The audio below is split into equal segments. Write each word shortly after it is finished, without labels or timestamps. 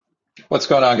What's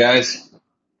going on, guys?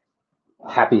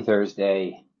 Happy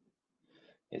Thursday.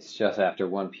 It's just after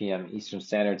 1 p.m. Eastern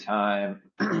Standard Time,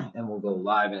 and we'll go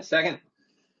live in a second.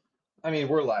 I mean,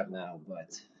 we're live now,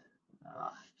 but uh,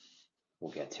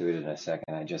 we'll get to it in a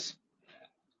second. I just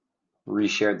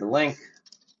reshared the link,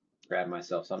 grabbed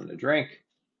myself something to drink,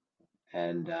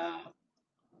 and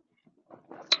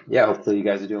yeah, hopefully you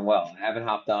guys are doing well. I haven't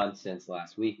hopped on since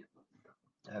last week.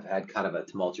 I've had kind of a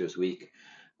tumultuous week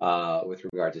with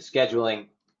regard to scheduling.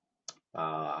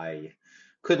 I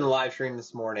couldn't live stream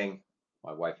this morning.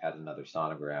 My wife had another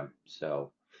sonogram,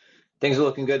 so things are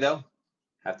looking good though.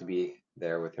 Have to be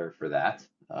there with her for that,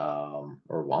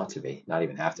 or want to be, not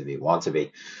even have to be, want to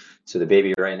be. So the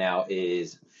baby right now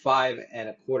is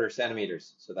 5.25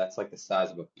 centimeters. So that's like the size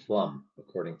of a plum,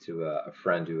 according to a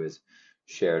friend who has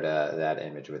shared that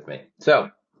image with me.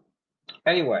 So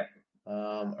anyway,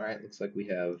 all right, looks like we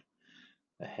have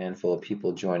a handful of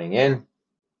people joining in.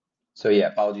 So yeah,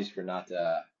 apologies for not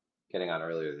getting on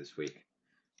earlier this week.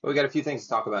 But we got a few things to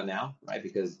talk about now, right?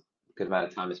 Because a good amount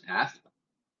of time has passed.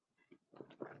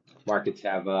 Markets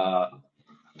have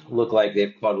look like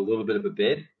they've caught a little bit of a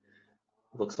bid.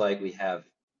 Looks like we have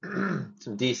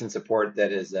some decent support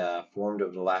that has formed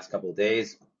over the last couple of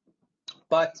days,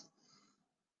 but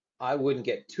I wouldn't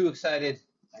get too excited.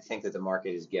 I think that the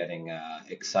market is getting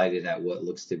excited at what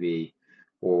looks to be,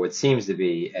 or what seems to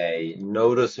be, a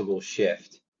noticeable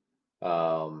shift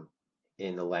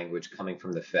in the language coming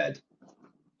from the Fed,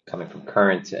 coming from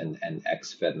current and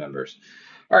ex-Fed members.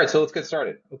 All right, so let's get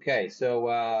started. Okay,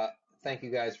 so thank you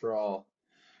guys for all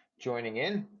joining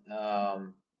in. I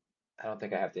don't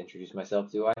think I have to introduce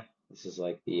myself, do I? This is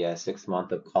like the sixth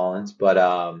month of Collins, but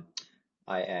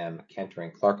I am Kent Rain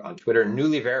Clark on Twitter,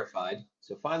 newly verified.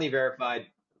 So finally verified.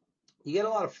 You get a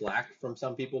lot of flack from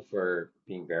some people for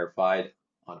being verified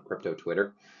on crypto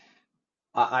Twitter.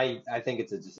 I think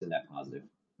it's just a net positive.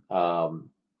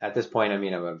 At this point, I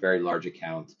mean, I'm a very large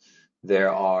account.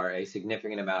 There are a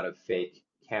significant amount of fake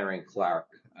Ken Rain Clark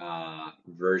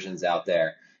versions out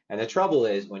there. And the trouble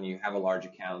is when you have a large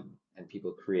account and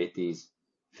people create these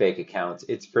fake accounts,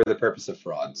 it's for the purpose of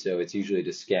fraud. So it's usually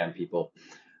to scam people.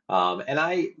 And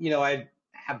I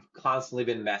have constantly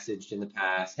been messaged in the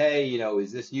past, hey,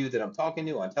 is this you that I'm talking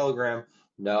to on Telegram?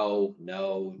 No,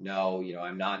 no, no.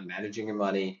 I'm not managing your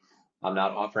money. I'm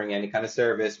not offering any kind of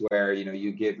service where,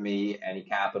 you give me any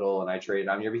capital and I trade it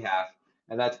on your behalf.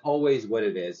 And that's always what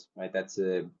it is, right? That's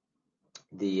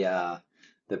the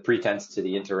pretense to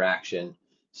the interaction.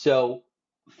 So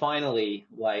finally,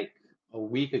 like a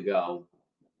week ago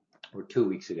or 2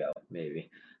 weeks ago, maybe,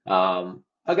 a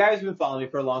guy who's been following me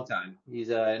for a long time. He's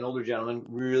an older gentleman,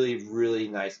 really, really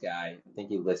nice guy. I think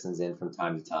he listens in from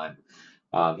time to time.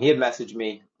 He had messaged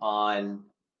me on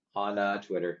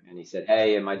Twitter, and he said,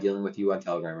 "Hey, am I dealing with you on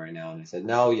Telegram right now?" And I said,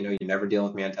 "No, you're never dealing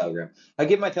with me on Telegram. I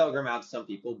give my Telegram out to some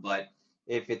people, but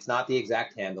if it's not the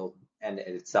exact handle and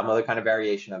it's some other kind of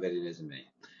variation of it, it isn't me."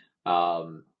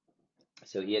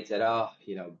 So he had said, "Oh,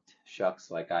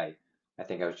 shucks, like I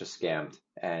think I was just scammed,"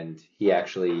 and he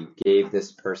actually gave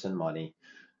this person money.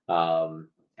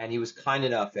 And he was kind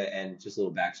enough, and just a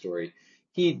little backstory.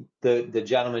 The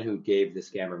gentleman who gave the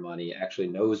scammer money actually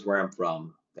knows where I'm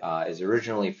from, is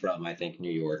originally from, I think,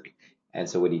 New York. And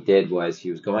so what he did was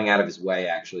he was going out of his way,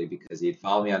 actually, because he had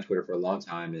followed me on Twitter for a long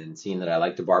time and seen that I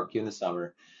like to barbecue in the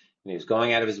summer. And he was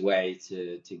going out of his way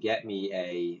to get me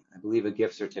I believe, a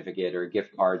gift certificate or a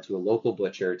gift card to a local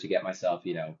butcher to get myself,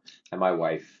 and my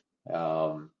wife,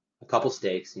 a couple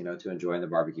steaks, to enjoy in the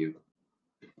barbecue.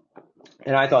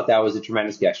 And I thought that was a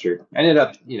tremendous gesture. I ended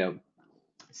up,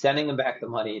 sending him back the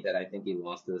money that I think he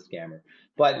lost to the scammer.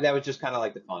 But that was just kind of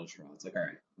like the fun straw. It's like, all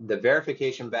right, the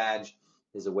verification badge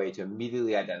is a way to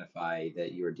immediately identify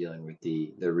that you are dealing with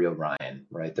the real Ryan,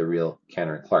 right? The real Ken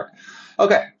Rain Clark.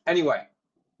 Okay, anyway,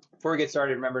 before we get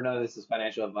started, remember, none of this is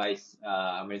financial advice.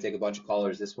 I'm going to take a bunch of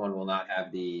callers. This one will not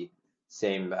have the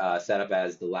same setup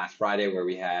as the last Friday where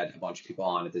we had a bunch of people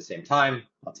on at the same time.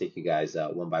 I'll take you guys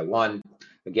one by one.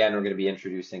 Again, we're going to be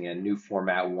introducing a new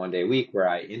format one day a week where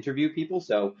I interview people.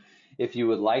 So if you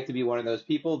would like to be one of those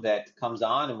people that comes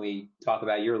on and we talk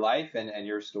about your life and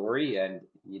your story, and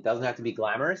it doesn't have to be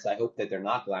glamorous. I hope that they're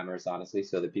not glamorous, honestly,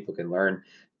 so that people can learn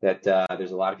that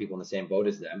there's a lot of people in the same boat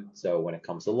as them. So when it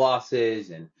comes to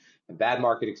losses and bad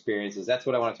market experiences, that's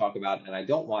what I want to talk about. And I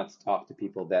don't want to talk to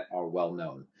people that are well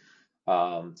known.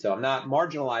 So I'm not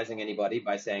marginalizing anybody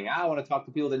by saying I want to talk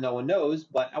to people that no one knows,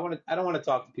 but I don't want to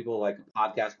talk to people like a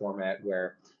podcast format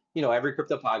where, every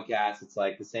crypto podcast, it's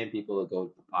like the same people that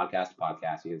go podcast to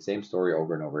podcast, you get the same story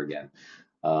over and over again.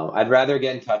 I'd rather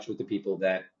get in touch with the people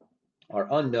that are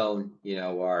unknown,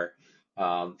 are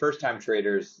first time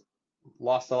traders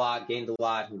lost a lot, gained a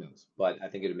lot, who knows? But I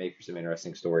think it would make for some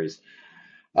interesting stories.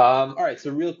 All right,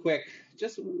 so real quick,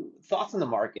 just thoughts on the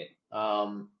market.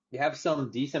 You have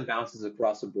some decent bounces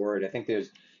across the board. I think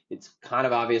it's kind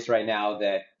of obvious right now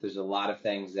that there's a lot of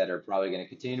things that are probably going to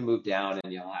continue to move down,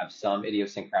 and you'll have some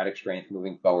idiosyncratic strength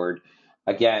moving forward.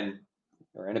 Again,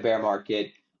 we're in a bear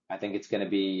market. I think it's going to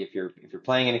be, if you're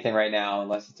playing anything right now,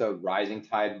 unless it's a rising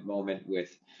tide moment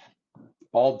with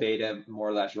all beta more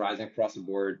or less rising across the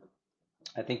board,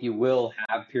 I think you will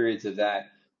have periods of that.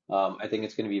 I think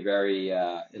it's going to be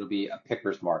it'll be a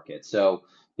picker's market. So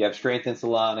you have strength in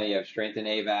Solana, you have strength in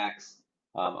AVAX.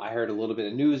 I heard a little bit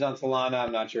of news on Solana.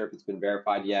 I'm not sure if it's been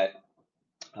verified yet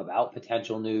about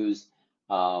potential news.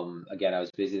 Again, I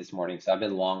was busy this morning, so I've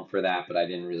been long for that, but I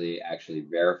didn't really actually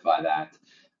verify that.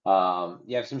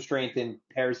 You have some strength in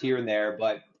pairs here and there,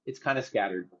 but it's kind of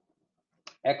scattered.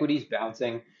 Equities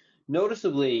bouncing.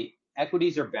 Noticeably,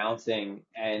 equities are bouncing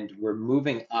and we're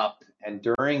moving up. And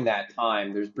during that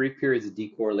time, there's brief periods of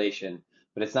decorrelation,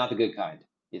 but it's not the good kind.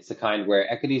 It's the kind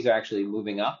where equities are actually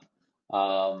moving up.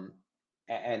 And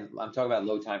I'm talking about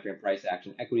low time frame price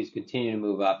action. Equities continue to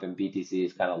move up and BTC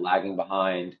is kind of lagging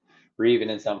behind, or even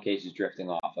in some cases drifting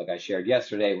off. Like I shared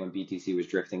yesterday when BTC was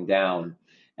drifting down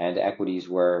and equities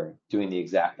were doing the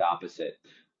exact opposite.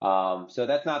 So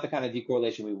that's not the kind of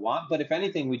decorrelation we want, but if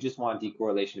anything, we just want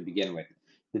decorrelation to begin with.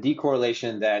 The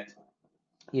decorrelation that,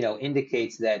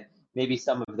 indicates that maybe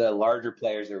some of the larger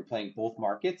players that are playing both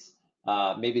markets,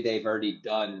 maybe they've already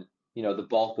done, the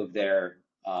bulk of their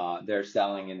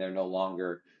selling and they're no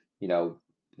longer,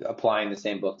 applying the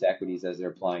same book to equities as they're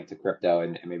applying to crypto,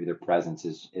 and maybe their presence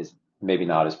is maybe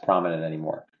not as prominent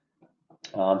anymore.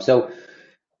 So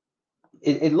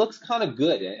it looks kind of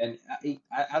good, and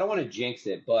I don't want to jinx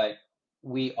it, but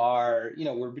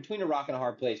we're between a rock and a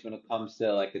hard place when it comes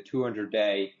to like the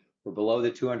 200-day. We're below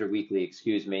the 200 weekly,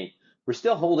 excuse me. We're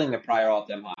still holding the prior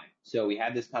all-time high. So we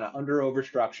had this kind of under-over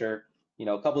structure. A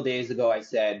couple of days ago, I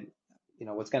said,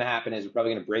 what's going to happen is we're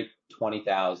probably going to break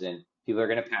 20,000. People are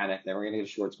going to panic. Then we're going to get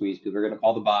a short squeeze. People are going to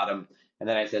call the bottom. And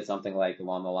then I said something like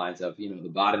along the lines of, the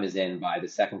bottom is in by the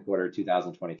second quarter of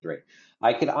 2023.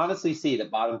 I could honestly see the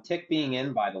bottom tick being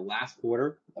in by the last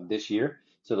quarter of this year,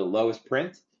 so the lowest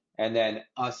print, and then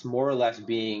us more or less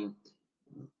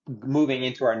moving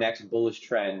into our next bullish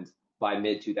trend by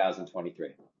mid 2023.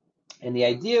 And the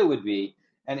idea would be,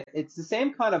 and it's the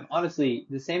same kind of, honestly,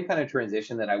 the same kind of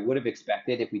transition that I would have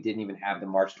expected if we didn't even have the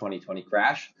March 2020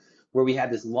 crash, where we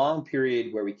had this long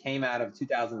period where we came out of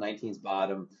 2019's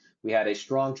bottom. We had a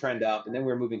strong trend up, and then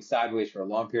we were moving sideways for a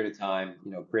long period of time,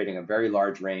 creating a very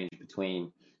large range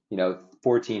between,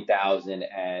 14,000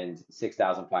 and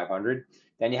 6,500.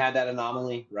 Then you had that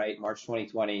anomaly, right? March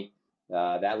 2020,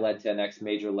 that led to the next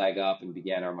major leg up and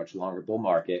began our much longer bull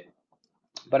market.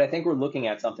 But I think we're looking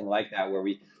at something like that where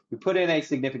we put in a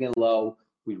significant low,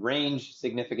 we range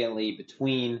significantly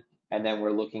between, and then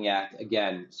we're looking at,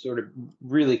 again, sort of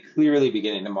really clearly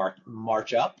beginning to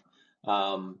march up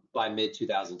by mid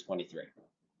 2023.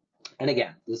 And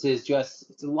again, this is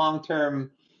it's a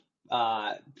long-term,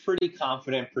 pretty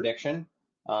confident prediction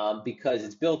because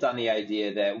it's built on the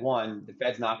idea that, one, the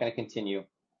Fed's not going to continue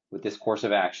with this course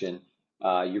of action.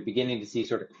 You're beginning to see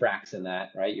sort of cracks in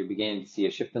that, right? You're beginning to see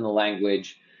a shift in the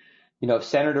language.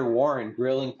 Senator Warren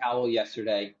grilling Powell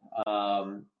yesterday,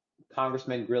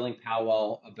 Congressman grilling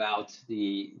Powell about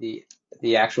the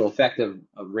actual effect of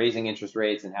raising interest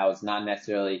rates and how it's not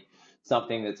necessarily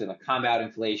something that's going to combat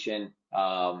inflation.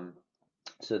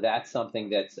 So that's something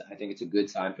that's, I think it's a good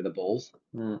sign for the bulls.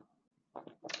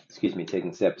 Excuse me,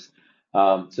 taking sips.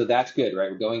 So that's good, right?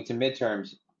 We're going to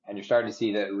midterms, and you're starting to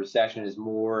see that recession is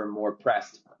more and more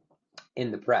pressed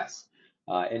in the press,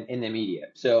 in the media.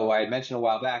 So I had mentioned a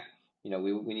while back,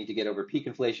 we need to get over peak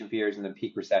inflation fears and then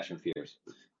peak recession fears.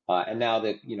 And now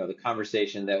that, the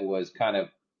conversation that was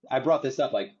I brought this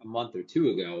up like a month or two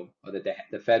ago, that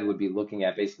the Fed would be looking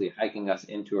at basically hiking us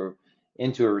into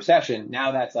a recession.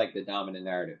 Now that's like the dominant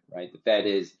narrative, right? The Fed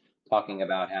is talking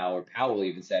about how, or Powell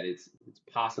even said it's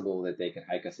possible that they could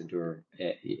hike us into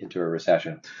a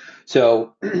recession.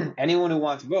 So anyone who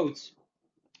wants votes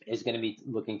is going to be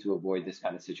looking to avoid this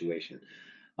kind of situation.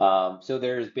 So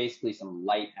there's basically some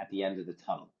light at the end of the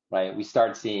tunnel, right? We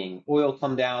start seeing oil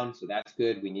come down, so that's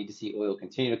good. We need to see oil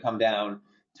continue to come down.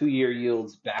 2-year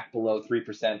yields back below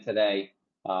 3% today.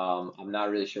 I'm not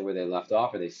really sure where they left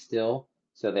off. Are they still?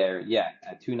 So they're,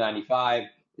 at 295.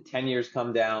 The 10 years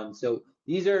come down. So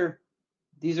these are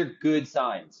good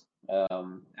signs,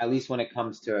 at least when it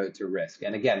comes to risk.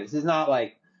 And again, this is not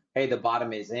like, hey, the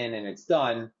bottom is in and it's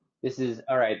done. This is,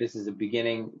 all right, this is a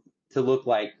beginning to look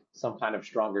like some kind of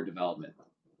stronger development.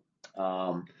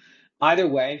 Either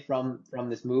way, from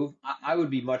this move, I would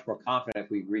be much more confident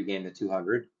if we regain the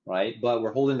 200, right? But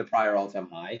we're holding the prior all-time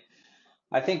high.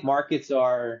 I think markets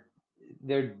are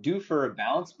they're due for a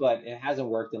bounce, but it hasn't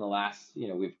worked in the last,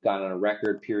 we've gone on a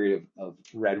record period of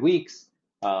red weeks.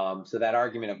 So that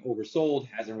argument of oversold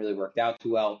hasn't really worked out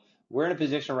too well. We're in a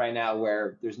position right now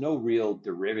where there's no real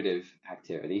derivative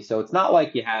activity. So it's not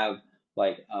like you have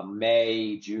like a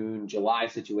May, June, July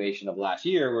situation of last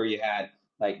year where you had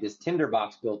like this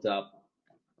tinderbox built up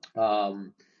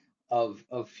um, of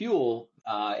fuel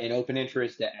in open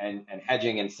interest and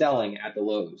hedging and selling at the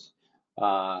lows.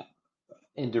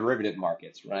 In derivative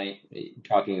markets, right?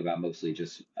 Talking about mostly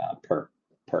just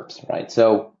perps, right?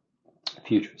 So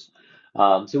futures.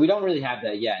 So we don't really have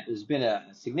that yet. There's been a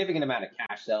significant amount of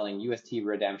cash selling, USDT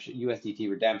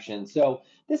redemption. So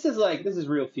this is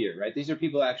real fear, right? These are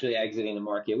people actually exiting the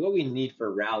market. What we need for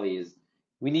a rally is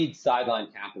we need sideline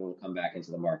capital to come back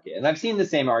into the market. And I've seen the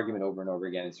same argument over and over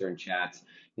again in certain chats.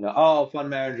 Fund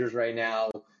managers right now,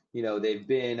 they've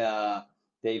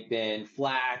been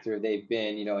flat or they've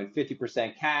been, in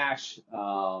 50% cash.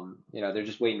 They're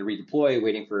just waiting to redeploy,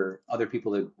 waiting for other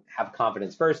people to have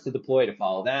confidence first to deploy, to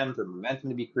follow them, for momentum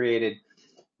to be created.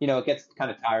 It gets kind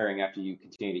of tiring after you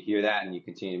continue to hear that and you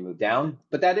continue to move down.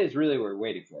 But that is really what we're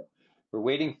waiting for. We're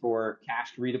waiting for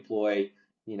cash to redeploy.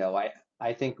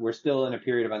 I think we're still in a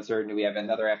period of uncertainty. We have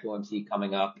another FOMC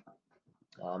coming up.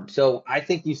 So I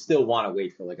think you still want to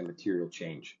wait for like a material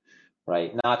change,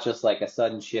 right? Not just like a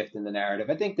sudden shift in the narrative.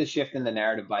 I think the shift in the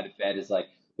narrative by the Fed is like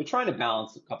they're trying to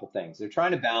balance a couple things. They're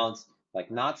trying to balance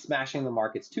like not smashing the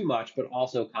markets too much, but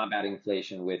also combating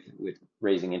inflation with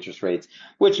raising interest rates,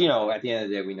 which, at the end of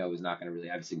the day, we know is not going to really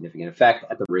have a significant effect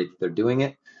at the rate that they're doing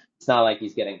it. It's not like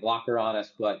he's getting blocker on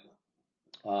us, but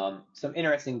some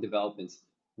interesting developments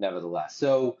nevertheless.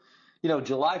 So,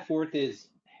 July 4th is,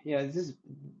 this is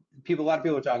a lot of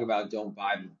people are talking about don't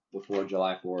buy before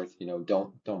July 4th,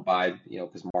 don't buy,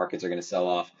 because markets are going to sell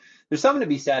off. There's something to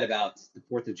be said about the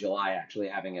 4th of July actually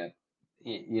having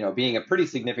being a pretty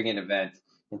significant event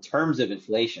in terms of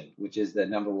inflation, which is the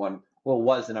number one,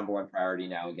 was the number one priority.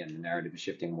 Now, again, the narrative is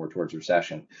shifting more towards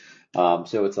recession.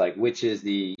 So it's like, which is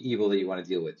the evil that you want to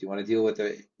deal with? Do you want to deal with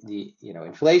the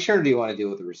inflation, or do you want to deal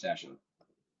with the recession?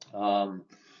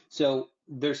 So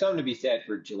there's something to be said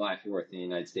for July 4th in the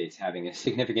United States having a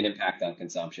significant impact on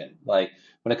consumption. Like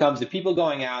when it comes to people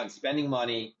going out and spending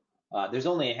money, there's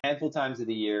only a handful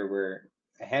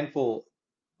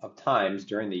of times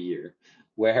during the year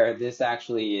where this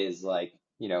actually is like,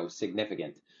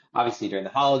 significant. Obviously during the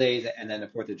holidays, and then the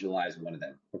 4th of July is one of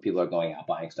them where people are going out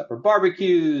buying stuff for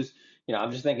barbecues.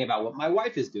 I'm just thinking about what my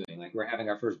wife is doing. Like we're having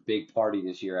our first big party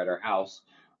this year at our house.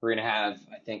 We're going to have,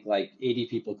 I think, like 80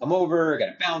 people come over, got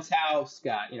a bounce house,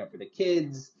 got, for the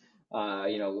kids,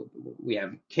 we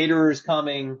have caterers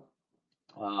coming.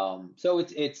 So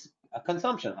it's a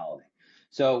consumption holiday.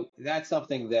 So that's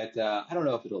something that I don't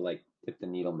know if it'll like tip the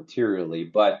needle materially,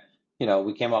 but,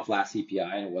 we came off last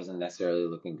CPI and it wasn't necessarily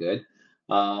looking good.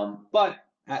 But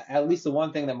at least the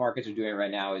one thing that markets are doing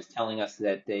right now is telling us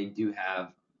that they do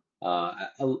have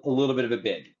a little bit of a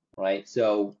bid, right?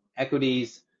 So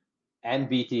equities and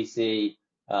BTC.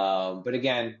 But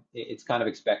again, it's kind of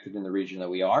expected in the region that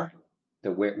we are,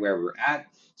 where we're at.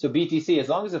 So BTC, as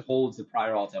long as it holds the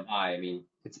prior all-time high, I mean,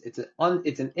 it's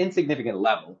an insignificant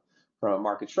level from a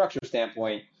market structure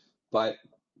standpoint, but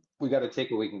we got to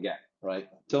take what we can get, right?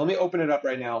 So let me open it up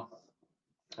right now.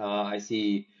 I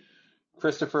see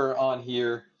Christopher on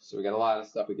here, so we got a lot of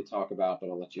stuff we could talk about, but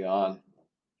I'll let you on.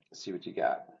 Let's see what you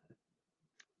got.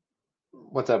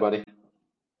 What's up, buddy?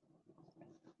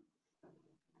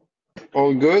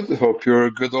 All good. Hope you're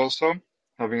good also.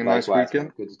 Having a nice Likewise, man.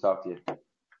 weekend. Good to talk to you.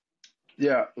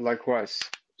 Yeah, likewise.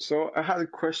 So I had a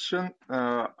question.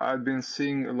 I've been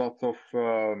seeing a lot of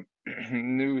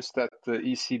news that the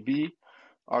ECB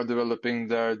are developing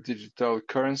their digital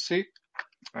currency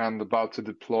and about to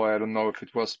deploy. I don't know if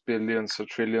it was billions or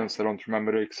trillions. I don't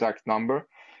remember the exact number.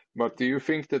 But do you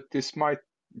think that this might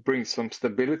bring some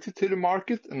stability to the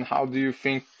market? And how do you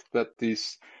think that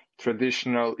these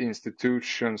traditional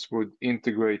institutions would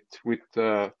integrate with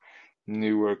the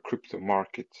newer crypto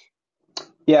market?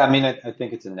 Yeah, I mean, I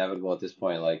think it's inevitable at this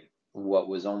point. Like what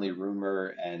was only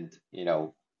rumor and,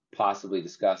 possibly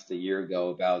discussed a year ago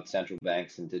about central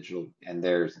banks and digital and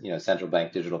their, central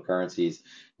bank digital currencies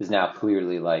is now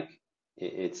clearly like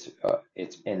we're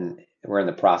in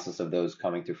the process of those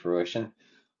coming to fruition.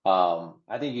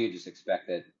 I think you just expect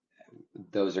that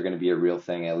those are going to be a real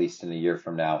thing at least in a year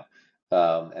from now,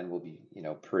 and will be,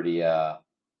 pretty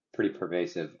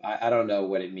pervasive. I don't know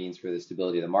what it means for the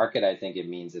stability of the market. I think it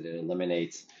means that it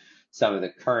eliminates some of the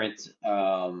current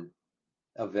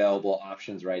available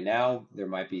options right now. There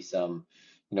might be some,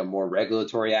 more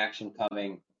regulatory action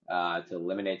coming to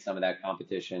eliminate some of that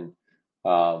competition.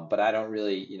 But I don't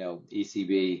really,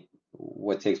 ECB,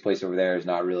 what takes place over there is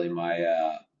not really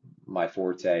my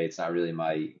forte. It's not really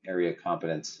my area of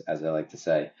competence, as I like to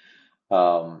say.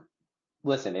 Um,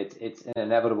 Listen, it's an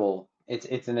inevitable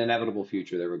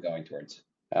future that we're going towards,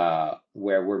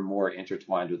 where we're more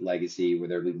intertwined with legacy, where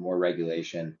there'll be more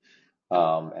regulation,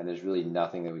 and there's really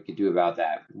nothing that we could do about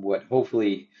that. What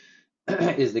hopefully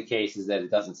is the case is that it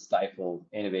doesn't stifle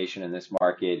innovation in this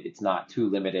market. It's not too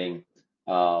limiting.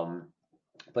 Um,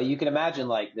 but you can imagine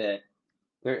like that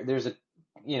there's a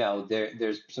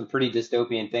there's some pretty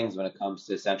dystopian things when it comes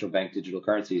to central bank digital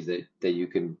currencies that you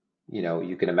can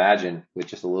imagine with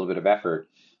just a little bit of effort.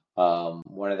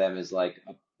 One of them is like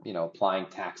applying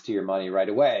tax to your money right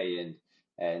away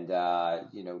and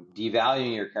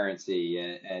devaluing your currency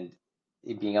and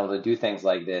being able to do things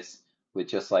like this with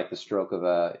just like the stroke of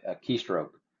a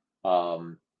keystroke,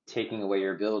 taking away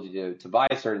your ability to buy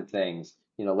certain things.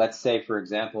 Let's say, for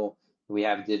example, we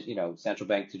have central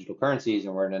bank digital currencies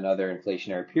and we're in another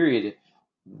inflationary period,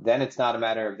 then it's not a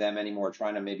matter of them anymore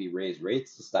trying to maybe raise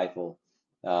rates to stifle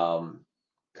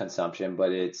consumption,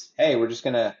 but it's, hey, we're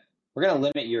gonna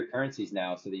limit your currencies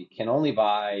now so that you can only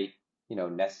buy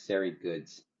necessary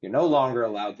goods. You're no longer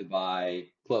allowed to buy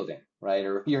clothing, right?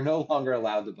 Or you're no longer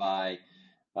allowed to buy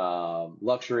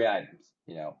luxury items.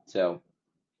 So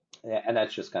and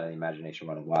that's just kind of the imagination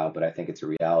running wild, but I think it's a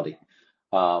reality.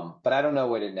 But I don't know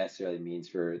what it necessarily means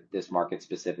for this market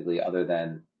specifically, other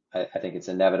than I think it's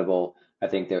inevitable. I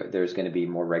think there's going to be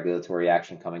more regulatory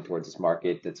action coming towards this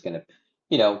market that's going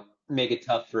to, make it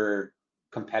tough for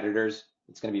competitors.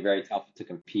 It's going to be very tough to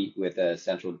compete with a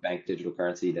central bank digital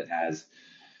currency that has,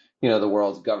 the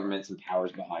world's governments and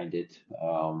powers behind it.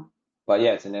 But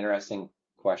yeah, it's an interesting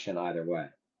question either way.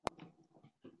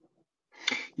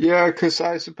 Yeah, because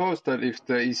I suppose that if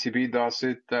the ECB does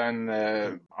it, then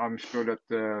I'm sure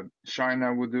that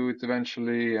China will do it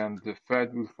eventually, and the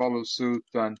Fed will follow suit,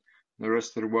 and the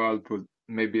rest of the world will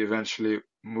maybe eventually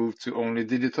move to only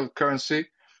digital currency,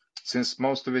 since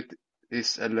most of it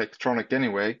is electronic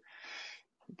anyway.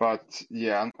 But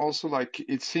yeah, and also like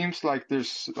it seems like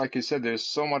there's, like you said, there's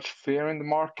so much fear in the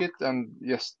market, and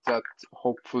yes, that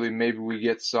hopefully maybe we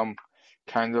get some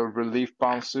kind of relief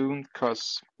bound soon.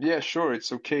 Because yeah, sure,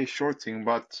 it's okay shorting,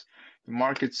 but the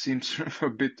market seems a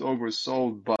bit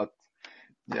oversold. But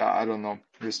yeah, I don't know.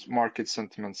 This market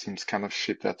sentiment seems kind of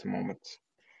shit at the moment.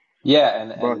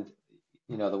 Yeah, But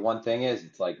the one thing is,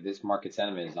 it's like this market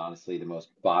sentiment is honestly the most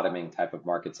bottoming type of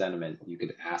market sentiment you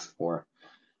could ask for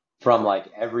from like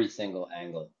every single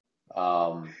angle.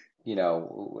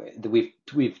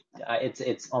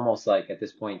 It's almost like at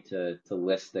this point to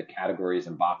list the categories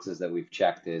and boxes that we've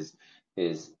checked is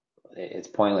it's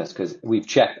pointless because we've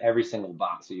checked every single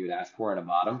box that you would ask for in a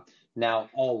bottom. Now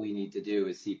all we need to do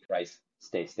is see price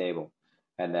stay stable,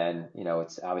 and then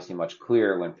it's obviously much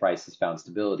clearer when price has found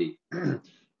stability.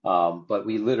 But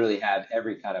we literally have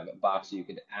every kind of box you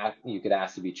could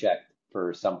ask to be checked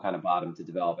for some kind of bottom to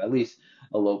develop, at least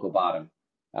a local bottom.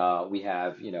 We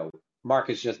have,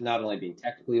 markets just not only being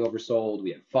technically oversold,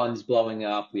 we have funds blowing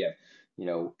up, we have,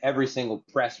 every single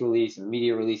press release and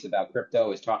media release about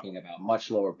crypto is talking about much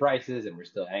lower prices, and we're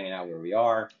still hanging out where we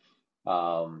are.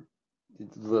 Um,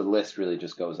 the list really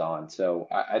just goes on. So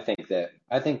I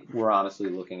think we're honestly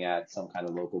looking at some kind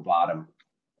of local bottom.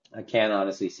 I can't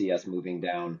honestly see us moving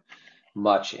down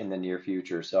much in the near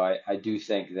future. So I do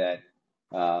think that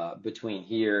between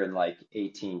here and like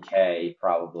 18K,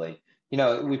 probably,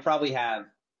 we probably have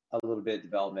a little bit of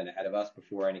development ahead of us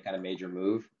before any kind of major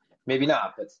move. Maybe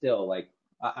not, but still, like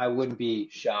I wouldn't be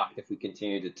shocked if we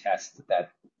continue to test that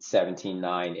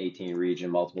 17.9, 18 region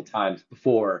multiple times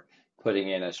before putting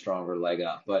in a stronger leg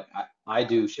up. But I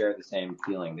do share the same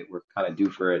feeling that we're kind of due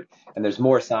for it, and there's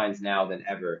more signs now than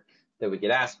ever that we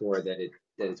could ask for that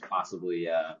it's possibly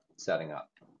setting up.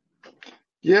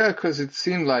 yeah, because it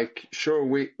seemed like, sure,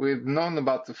 we've known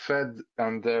about the Fed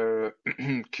and their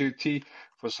QT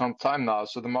for some time now,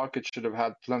 so the market should have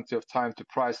had plenty of time to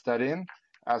price that in,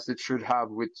 as it should have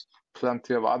with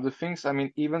plenty of other things. I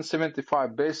mean, even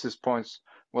 75 basis points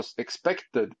was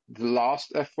expected. The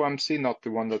last FOMC, not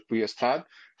the one that we just had,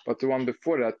 but the one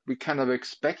before that, we kind of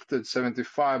expected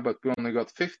 75, but we only got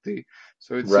 50.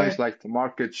 So it seems Right. like the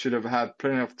market should have had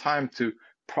plenty of time to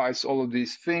price all of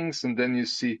these things, and then you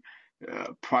see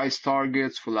price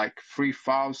targets for like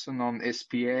 3,000 on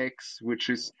SPX, which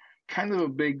is kind of a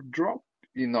big drop.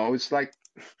 It's like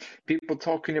people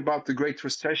talking about the Great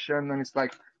Recession, and it's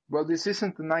like, well, this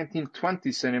isn't the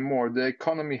 1920s anymore. The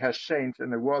economy has changed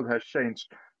and the world has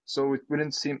changed. So it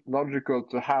wouldn't seem logical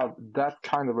to have that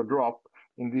kind of a drop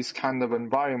in this kind of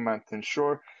environment. And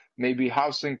sure, maybe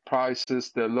housing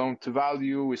prices, the loan to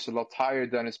value is a lot higher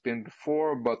than it's been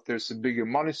before, but there's a bigger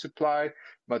money supply.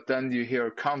 But then you hear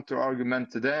a counter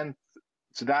argument to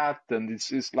that, and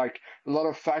it's like a lot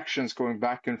of factions going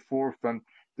back and forth. And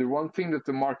the one thing that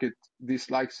the market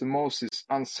dislikes the most is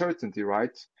uncertainty,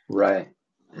 right? Right.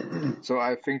 So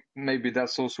I think maybe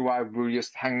that's also why we're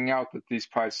just hanging out at these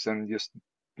prices and just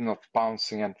not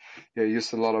bouncing, and yeah,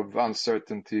 just a lot of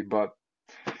uncertainty. But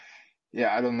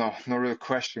yeah, I don't know. No real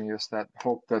question. Just that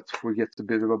hope that we get a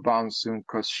bit of a bounce soon.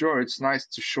 Because sure, it's nice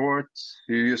to short.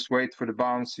 You just wait for the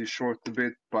bounce, you short a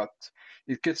bit, but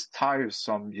it gets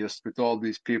tiresome just with all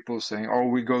these people saying, "Oh,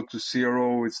 we go to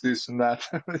zero. It's this and that."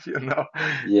 It's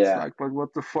Yeah. like, but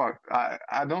what the fuck?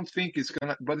 I don't think it's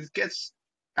gonna. But it gets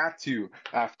at you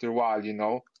after a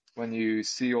while, when you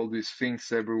see all these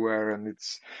things everywhere, and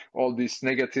it's all this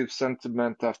negative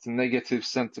sentiment after negative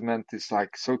sentiment. It's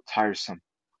like so tiresome.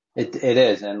 It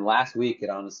is. And last week, it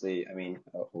honestly, I mean,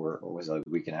 or it was a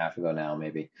week and a half ago now,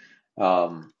 maybe.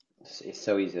 It's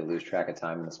so easy to lose track of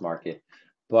time in this market.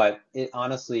 But it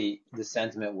honestly, the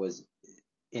sentiment was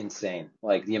insane.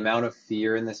 Like the amount of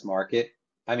fear in this market.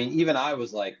 I mean, even I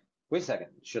was like, wait a second,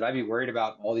 should I be worried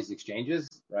about all these exchanges?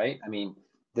 Right? I mean,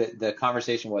 the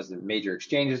conversation was that major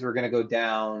exchanges were going to go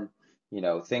down.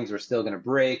 Things were still going to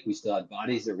break. We still had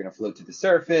bodies that were going to float to the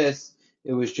surface.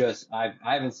 It was just I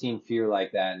haven't seen fear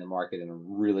like that in the market in a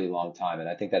really long time, and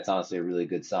I think that's honestly a really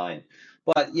good sign.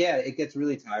 But yeah, it gets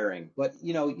really tiring. But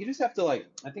you just have to I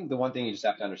think the one thing you just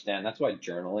have to understand, that's why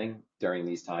journaling during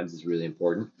these times is really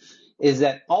important, is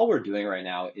that all we're doing right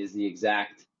now is the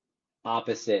exact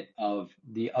opposite of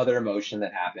the other emotion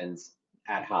that happens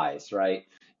at highs, right?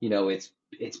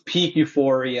 It's peak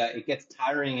euphoria. It gets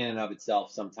tiring in and of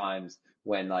itself sometimes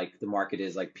when like the market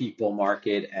is like peak bull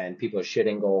market and people are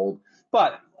shitting gold.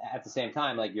 But at the same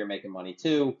time, like you're making money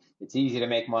too. It's easy to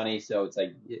make money, so it's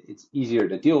like it's easier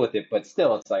to deal with it. But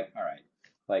still, it's like, all right,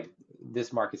 like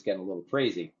this market's getting a little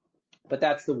crazy. But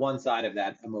that's the one side of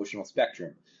that emotional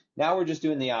spectrum. Now we're just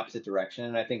doing the opposite direction,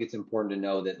 and I think it's important to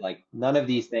know that like none of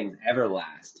these things ever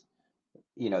last.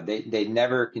 They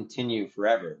never continue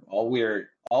forever. All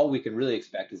we can really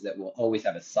expect is that we'll always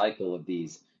have a cycle of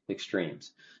these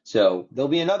extremes. So there'll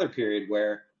be another period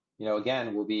where,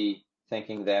 again, we'll be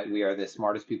thinking that we are the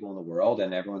smartest people in the world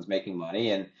and everyone's making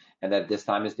money, and that this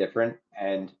time is different,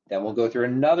 and then we'll go through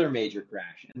another major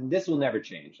crash. And this will never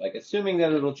change. Like assuming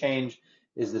that it'll change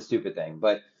is the stupid thing.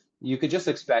 But you could just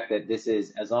expect that this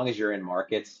is, as long as you're in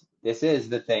markets, this is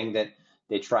the thing that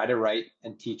they try to write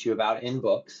and teach you about in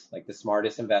books, like the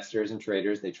smartest investors and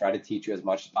traders. They try to teach you as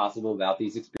much as possible about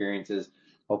these experiences,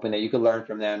 hoping that you can learn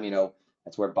from them.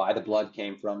 That's where Buy the Blood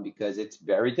came from, because it's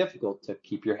very difficult to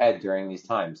keep your head during these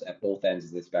times at both ends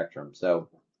of the spectrum. So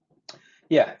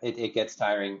yeah, it gets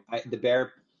tiring.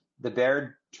 The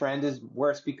bear trend is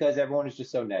worse because everyone is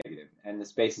just so negative, and the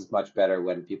space is much better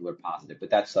when people are positive. But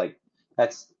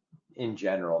that's in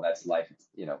general. That's life.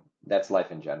 That's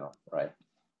life in general, right?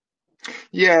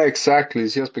 Yeah, exactly.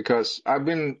 It's just because I've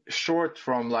been short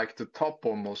from like the top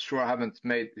almost. Sure, I haven't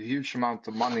made a huge amount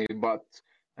of money, but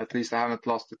at least I haven't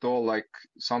lost it all like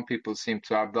some people seem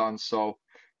to have done. So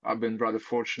I've been rather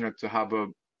fortunate to have a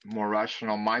more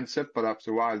rational mindset, but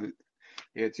after a while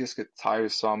it just gets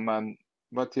tiresome.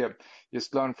 But yeah,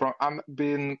 just learn from. I'm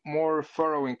being more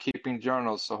thorough in keeping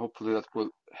journals, so hopefully that will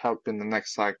help in the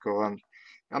next cycle. And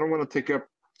I don't want to take up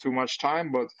too much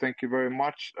time, but thank you very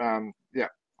much. Yeah,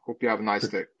 hope you have a nice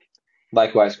day.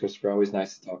 Likewise, Christopher. Always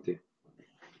nice to talk to you.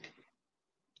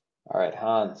 All right,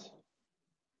 Hans.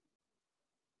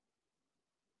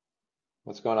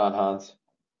 What's going on, Hans?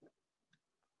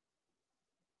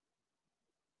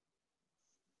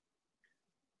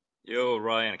 Yo,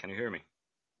 Ryan, can you hear me?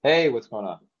 Hey, what's going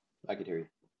on? I could hear you.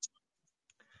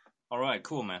 All right,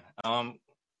 cool, man.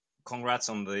 Congrats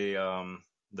on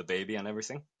the baby and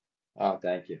everything. Oh,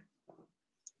 thank you.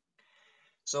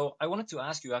 So I wanted to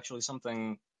ask you actually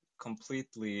something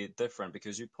completely different,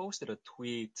 because you posted a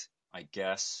tweet, I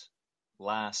guess,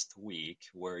 last week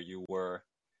where you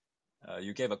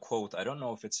gave a quote. I don't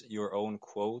know if it's your own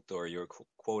quote or you're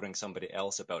quoting somebody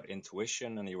else about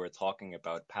intuition, and you were talking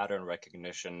about pattern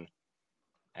recognition,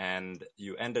 and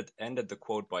you ended the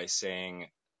quote by saying,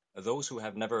 those who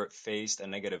have never faced a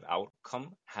negative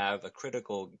outcome have a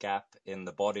critical gap in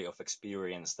the body of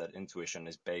experience that intuition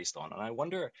is based on. And I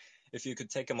wonder if you could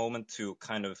take a moment to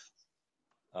kind of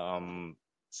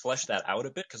flesh that out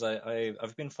a bit, because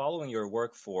I've been following your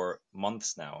work for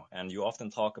months now, and you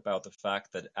often talk about the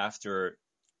fact that after,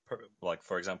 like,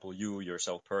 for example, you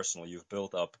yourself personally, you've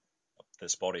built up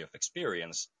this body of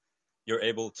experience, you're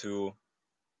able to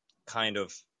kind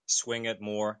of swing it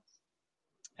more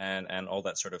and all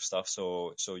that sort of stuff.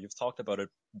 So you've talked about it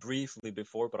briefly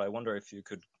before, but I wonder if you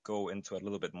could go into a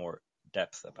little bit more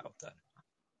depth about that.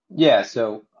 Yeah,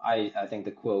 so I think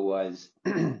the quote was,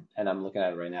 and I'm looking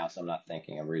at it right now, so I'm not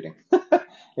thinking, I'm reading.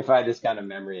 If I had this kind of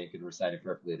memory and could recite it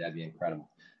perfectly, that'd be incredible.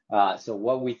 So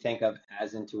what we think of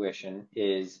as intuition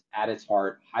is, at its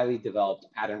heart, highly developed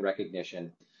pattern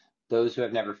recognition. Those who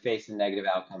have never faced a negative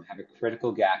outcome have a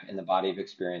critical gap in the body of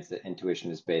experience that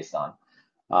intuition is based on.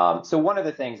 So one of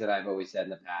the things that I've always said in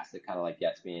the past that kind of like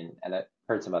gets me, and I've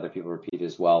heard some other people repeat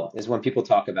as well, is when people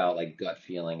talk about like gut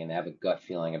feeling and they have a gut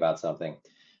feeling about something.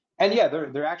 And yeah,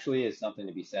 there actually is something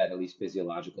to be said, at least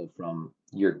physiological, from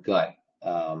your gut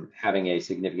having a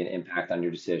significant impact on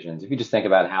your decisions. If you just think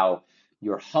about how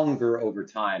your hunger over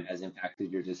time has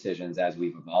impacted your decisions as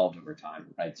we've evolved over time,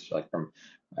 right? So like from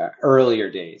earlier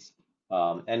days.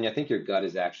 And I think your gut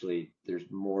is actually, there's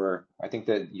more, I think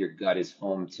that your gut is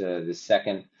home to the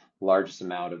second largest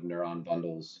amount of neuron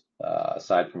bundles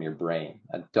aside from your brain.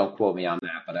 Don't quote me on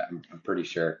that, but I'm pretty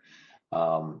sure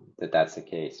that that's the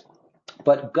case.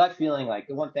 But gut feeling, like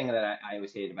the one thing that I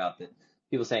always hate about the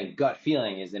people saying gut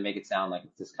feeling is they make it sound like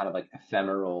it's this kind of like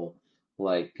ephemeral,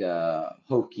 like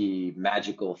hokey,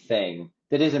 magical thing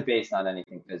that isn't based on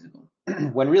anything physical.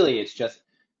 When really it's just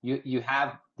you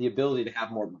have the ability to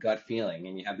have more gut feeling,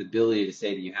 and you have the ability to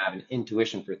say that you have an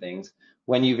intuition for things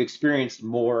when you've experienced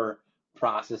more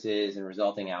processes and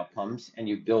resulting outcomes, and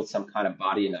you've built some kind of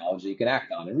body of knowledge that you can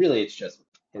act on. And really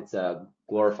it's a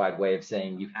glorified way of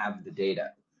saying you have the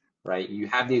data, right? You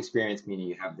have the experience, meaning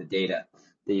you have the data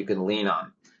that you can lean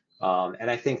on. And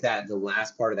I think that the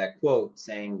last part of that quote,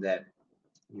 saying that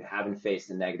you haven't faced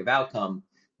a negative outcome,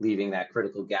 leaving that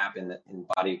critical gap in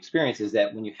body experience, is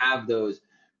that when you have those,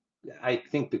 I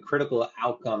think the critical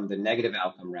outcome, the negative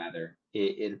outcome rather,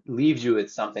 it leaves you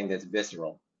with something that's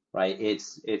visceral, right?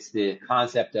 It's the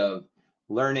concept of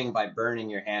learning by burning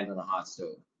your hand on a hot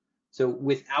stove. So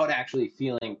without actually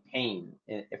feeling pain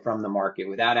from the market,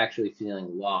 without actually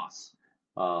feeling loss,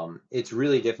 it's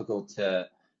really difficult to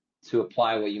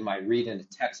apply what you might read in a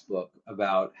textbook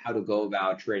about how to go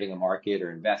about trading a market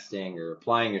or investing or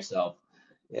applying yourself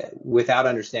without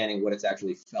understanding what it's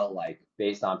actually felt like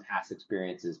based on past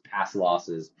experiences, past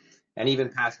losses, and even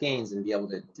past gains, and be able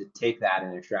to take that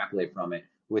and extrapolate from it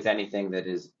with anything that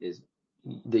is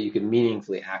that you can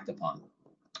meaningfully act upon.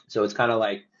 So it's kind of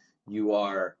like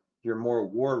you're more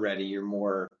war ready, you're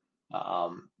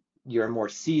a more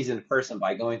seasoned person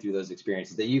by going through those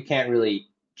experiences that you can't really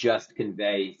just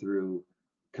convey through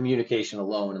communication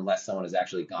alone unless someone has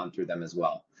actually gone through them as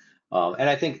well. And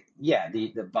I think, yeah,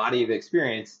 the body of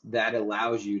experience that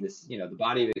allows you to, the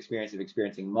body of experience of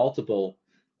experiencing multiple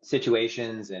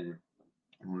situations, and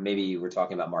maybe we're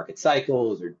talking about market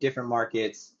cycles or different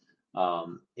markets,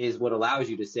 is what allows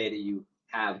you to say that you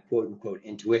have quote unquote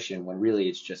intuition, when really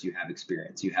it's just you have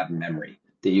experience, you have memory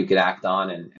that you could act on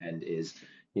and is,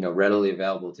 readily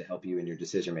available to help you in your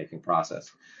decision making process.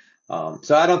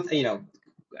 So I don't,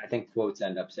 I think quotes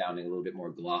end up sounding a little bit more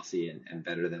glossy and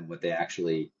better than what they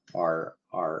actually are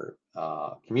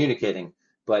communicating,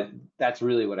 but that's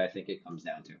really what I think it comes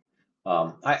down to.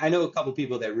 I know a couple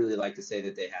people that really like to say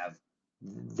that they have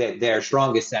that their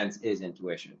strongest sense is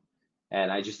intuition,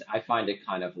 and I find it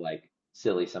kind of like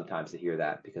silly sometimes to hear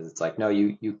that, because it's like, no,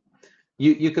 you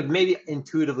could maybe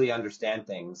intuitively understand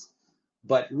things,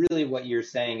 but really what you're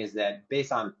saying is that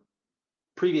based on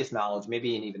previous knowledge,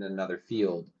 maybe in even another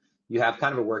field, you have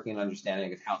kind of a working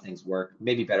understanding of how things work,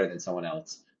 maybe better than someone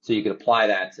else. So you could apply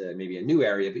that to maybe a new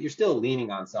area, but you're still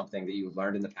leaning on something that you've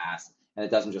learned in the past, and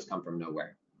it doesn't just come from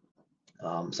nowhere.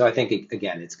 So I think,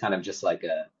 again, it's kind of just like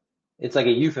it's like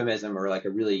a euphemism, or like a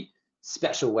really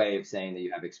special way of saying that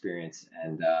you have experience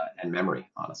and memory,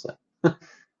 honestly.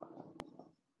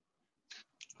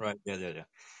 Right. Yeah.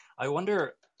 I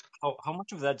wonder how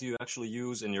much of that do you actually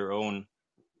use in your own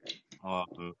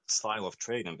style of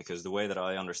trading? Because the way that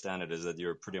I understand it is that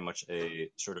you're pretty much a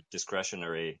sort of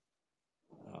discretionary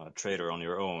trader on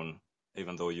your own,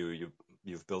 even though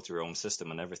you've built your own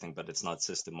system and everything, but it's not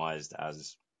systemized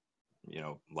as,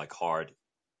 like hard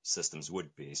systems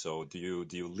would be. So do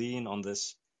you lean on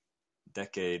this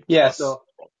decade plus So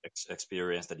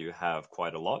experience that you have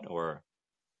quite a lot, or?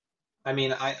 I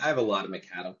mean, I have a lot of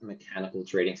mechanical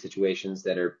trading situations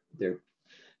that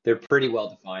they're pretty well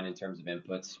defined in terms of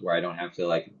inputs, where I don't have to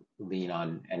like lean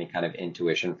on any kind of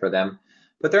intuition for them.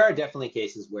 But there are definitely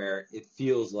cases where it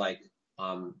feels like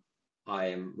I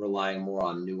am relying more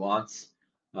on nuance,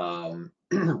 and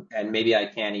maybe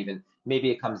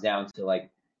maybe it comes down to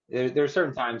like there are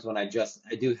certain times when I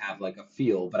do have like a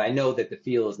feel, but I know that the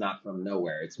feel is not from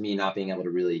nowhere. It's me not being able to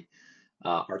really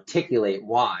articulate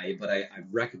why, but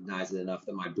I've recognized it enough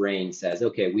that my brain says,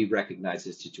 okay, we recognize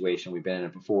this situation, we've been in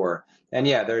it before. And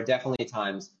yeah, there are definitely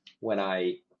times when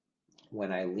I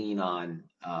lean on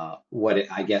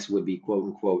I guess would be quote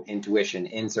unquote intuition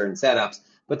in certain setups,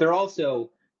 but they're also,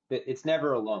 it's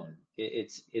never alone.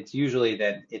 It's usually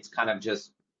that it's kind of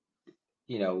just,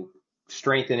 you know,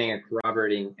 strengthening and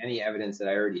corroborating any evidence that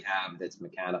I already have that's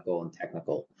mechanical and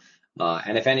technical.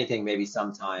 And if anything, maybe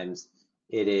sometimes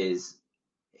it's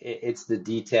the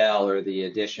detail or the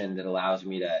addition that allows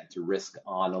me to risk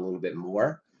on a little bit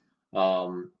more.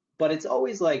 But it's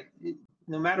always like,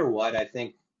 no matter what, I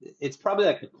think it's probably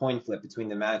like a coin flip between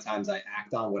the amount of times I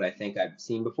act on what I think I've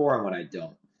seen before and when I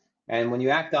don't. And when you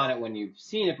act on it when you've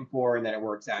seen it before and then it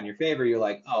works out in your favor, you're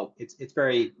like, oh, it's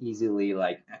very easily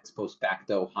like ex post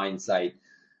facto hindsight.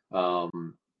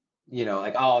 You know,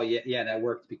 like, oh yeah, that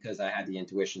worked because I had the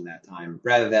intuition that time,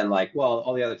 rather than like, well,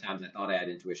 all the other times I thought I had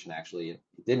intuition, actually it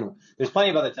didn't. There's plenty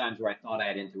of other times where I thought I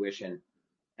had intuition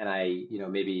and I, you know,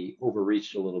 maybe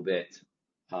overreached a little bit,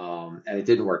 and it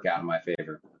didn't work out in my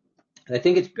favor. And I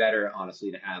think it's better,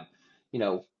 honestly, to have, you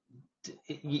know,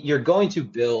 you're going to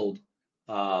build,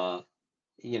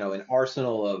 you know, an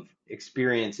arsenal of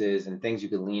experiences and things you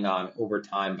can lean on over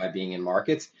time by being in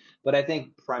markets. But I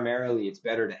think primarily it's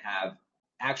better to have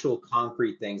actual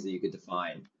concrete things that you could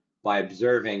define by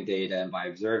observing data and by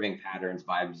observing patterns,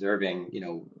 by observing, you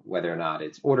know, whether or not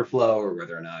it's order flow or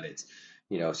whether or not it's,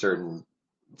 you know, certain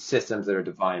systems that are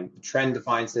defined, trend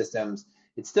defined systems.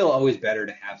 It's still always better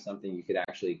to have something you could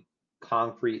actually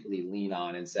concretely lean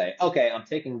on and say, okay, I'm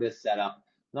taking this setup,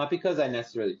 not because I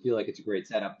necessarily feel like it's a great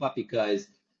setup, but because,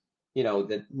 you know,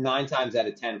 that 9 times out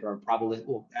of 10 from probably,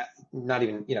 well, not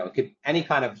even, you know, it could, any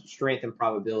kind of strength and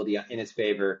probability in its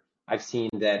favor. I've seen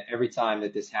that every time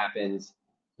that this happens,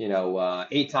 you know,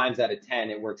 8 times out of 10,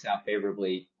 it works out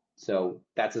favorably. So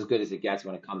that's as good as it gets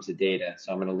when it comes to data.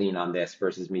 So I'm going to lean on this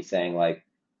versus me saying like,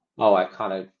 oh, I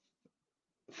kind of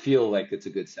feel like it's a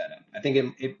good setup. I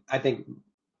think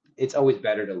it's always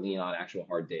better to lean on actual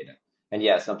hard data. And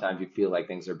yeah, sometimes you feel like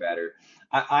things are better.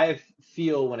 I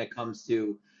feel when it comes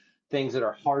to things that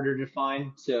are harder to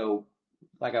find. So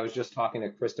like I was just talking to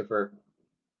Christopher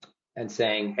and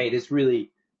saying, hey,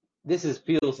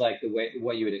 feels like the way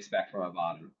what you would expect from a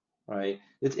bottom, right?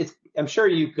 It's I'm sure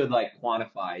you could like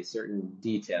quantify certain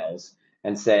details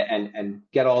and say and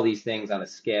get all these things on a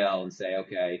scale and say,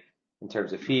 okay, in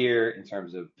terms of fear, in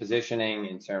terms of positioning,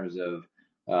 in terms of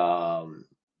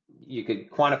you could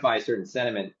quantify certain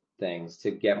sentiment things to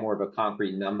get more of a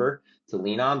concrete number to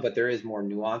lean on, but there is more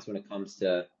nuance when it comes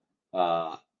to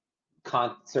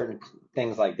certain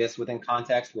things like this within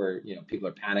context where, you know, people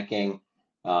are panicking.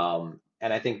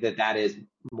 And I think that is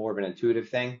more of an intuitive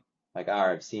thing. Like, all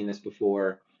right, I've seen this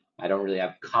before. I don't really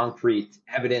have concrete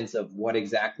evidence of what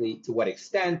exactly, to what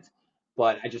extent,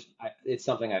 but it's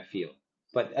something I feel.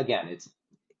 But again,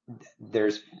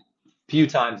 there's few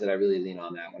times that I really lean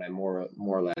on that when I more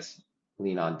or less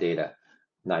lean on data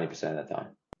 90% of the time.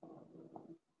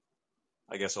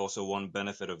 I guess also one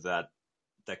benefit of that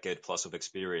decade plus of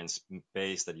experience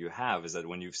base that you have is that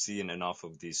when you've seen enough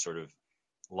of these sort of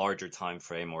larger time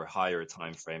frame or higher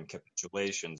time frame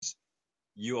capitulations,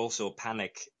 you also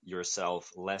panic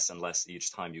yourself less and less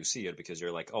each time you see it, because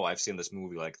you're like, oh, I've seen this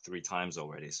movie like 3 times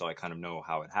already, so I kind of know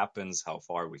how it happens, how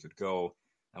far we could go,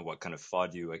 and what kind of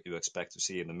FUD you expect to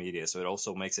see in the media. So it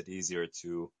also makes it easier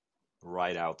to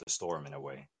ride out the storm in a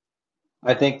way.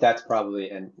 I think that's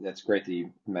probably, and that's great that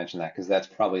you mentioned that, because that's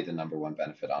probably the number one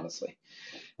benefit, honestly.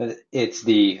 It's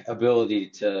the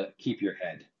ability to keep your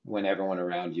head when everyone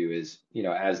around you is, you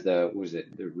know, as the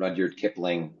Rudyard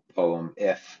Kipling poem,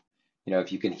 if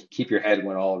you can keep your head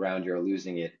when all around you are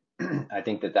losing it. I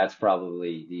think that's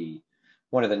probably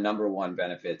one of the number one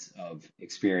benefits of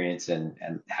experience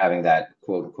and having that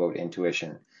quote unquote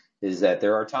intuition, is that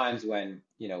there are times when,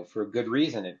 you know, for good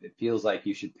reason, it feels like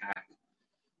you should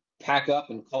pack up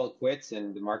and call it quits,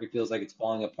 and the market feels like it's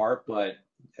falling apart. But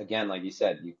again, like you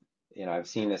said, you know, I've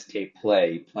seen this tape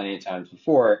play plenty of times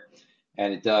before,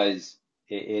 and it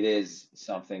is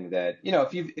something that, you know,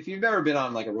 if you've never been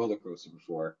on like a roller coaster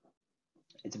before,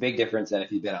 it's a big difference than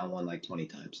if you've been on one like 20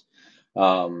 times.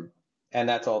 And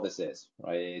that's all this is,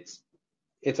 right?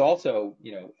 It's also,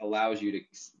 you know, allows you to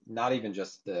not even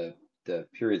just the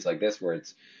periods like this where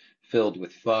it's filled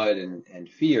with FUD and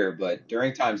fear, but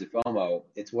during times of FOMO,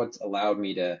 it's what's allowed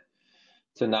me to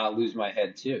not lose my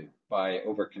head too, by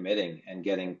overcommitting and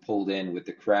getting pulled in with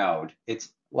the crowd. It's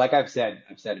like I've said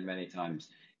it many times.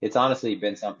 It's honestly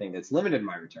been something that's limited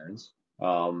my returns,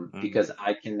 because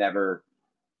I can never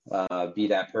be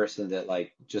that person that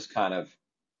like just kind of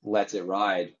lets it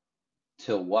ride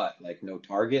till what? Like no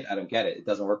target? I don't get it. It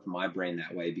doesn't work for my brain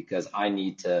that way because I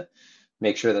need to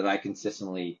make sure that I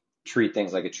consistently treat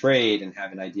things like a trade and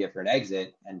have an idea for an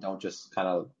exit and don't just kind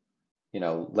of,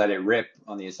 let it rip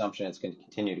on the assumption it's going to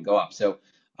continue to go up. So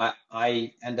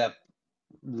I end up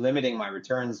limiting my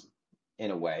returns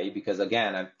in a way because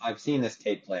again, I've seen this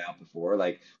tape play out before.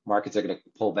 Like markets are going to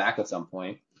pull back at some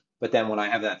point, but then when I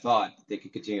have that thought, they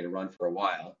could continue to run for a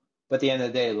while. But at the end of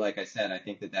the day, like I said, I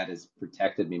think that has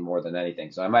protected me more than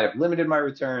anything. So I might have limited my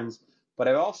returns, but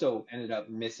I also ended up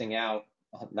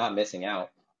not missing out.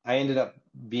 I ended up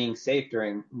being safe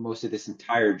during most of this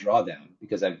entire drawdown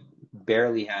because I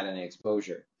barely had any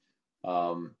exposure.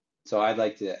 So I'd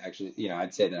like to actually,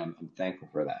 I'd say that I'm thankful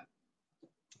for that.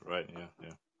 Right.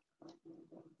 Yeah.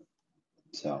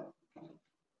 So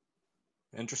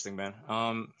Interesting, man.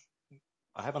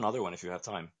 I have another one if you have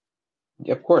time.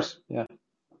 yeah, of course. Yeah.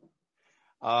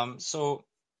 So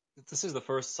this is the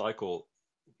first cycle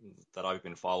that I've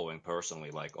been following personally,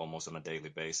 like almost on a daily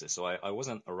basis. So I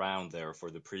wasn't around there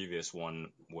for the previous one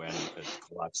when it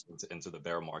collapsed into the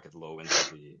bear market low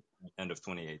into the end of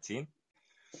 2018.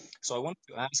 So I wanted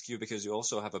to ask you, because you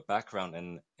also have a background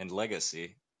in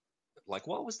legacy, like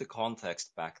what was the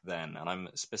context back then? And I'm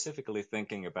specifically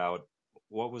thinking about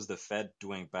what was the Fed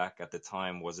doing back at the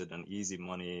time? Was it an easy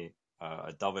money,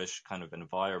 a dovish kind of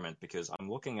environment? Because I'm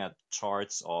looking at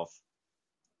charts of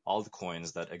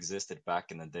altcoins that existed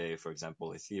back in the day, for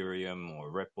example, Ethereum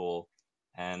or Ripple.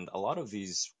 And a lot of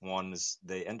these ones,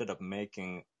 they ended up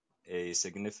making a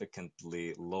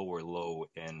significantly lower low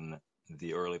in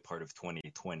the early part of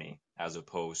 2020, as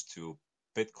opposed to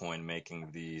Bitcoin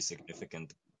making the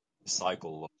significant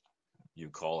cycle, you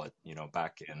call it,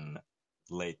 back in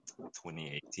late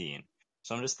 2018.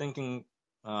 So I'm just thinking,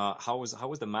 how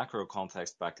was the macro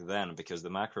context back then? Because the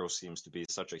macro seems to be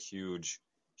such a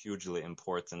hugely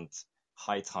important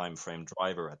high time frame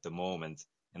driver at the moment,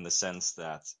 in the sense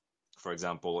that, for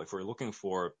example, if we're looking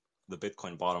for the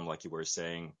Bitcoin bottom, like you were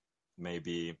saying,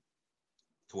 maybe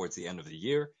towards the end of the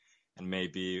year, and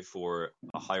maybe for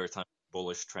a higher time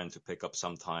bullish trend to pick up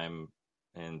sometime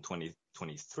in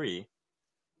 2023,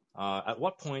 at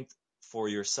what point for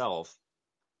yourself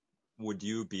would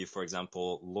you be, for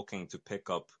example, looking to pick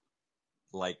up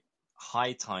like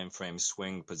high time frame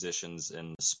swing positions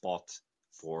in spot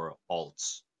for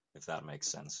alts, if that makes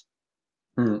sense?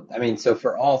 I mean, so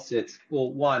for alts,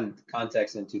 one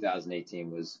context in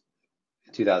 2018 was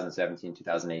 2017,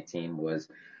 2018 was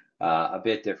a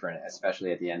bit different,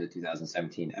 especially at the end of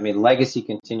 2017. I mean, legacy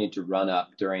continued to run up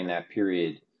during that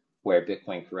period where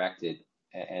Bitcoin corrected,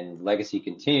 and legacy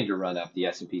continued to run up, the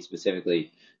S&P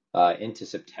specifically, into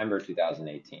September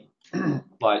 2018.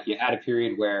 But you had a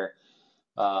period where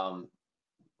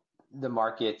the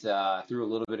market threw a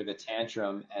little bit of a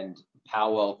tantrum and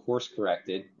Powell course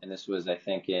corrected, and this was, I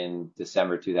think, in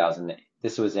December 2000.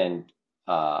 This was in,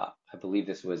 I believe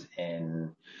this was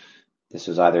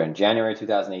either in January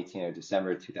 2018 or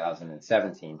December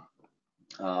 2017.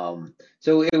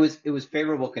 So it was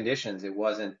favorable conditions. It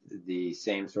wasn't the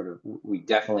same sort of. We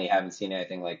definitely haven't seen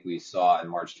anything like we saw in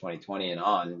March 2020 and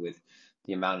on, with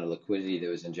the amount of liquidity that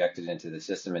was injected into the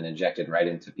system and injected right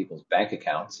into people's bank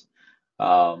accounts.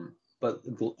 But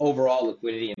the overall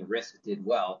liquidity and risk did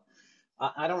well.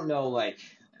 I don't know, like,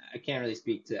 I can't really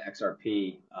speak to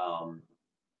XRP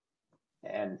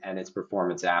and its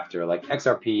performance after. Like,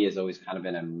 XRP has always kind of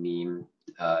been a meme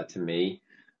to me,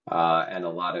 and a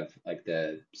lot of like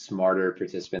the smarter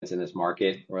participants in this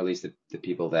market, or at least the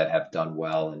people that have done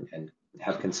well and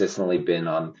have consistently been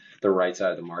on the right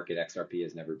side of the market. XRP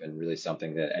has never been really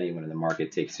something that anyone in the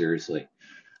market takes seriously.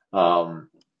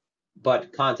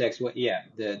 But context,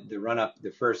 the run up,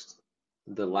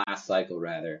 the last cycle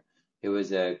rather, it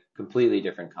was a completely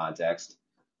different context.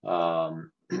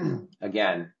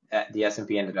 Again, the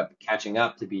S&P ended up catching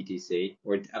up to BTC,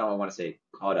 or I don't want to say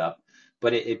caught up,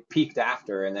 but it peaked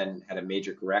after and then had a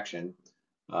major correction,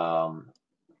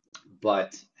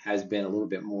 but has been a little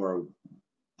bit more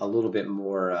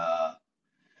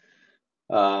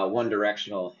one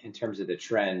directional in terms of the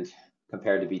trend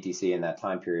compared to BTC in that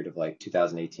time period of like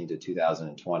 2018 to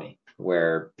 2020,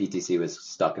 where BTC was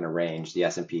stuck in a range. The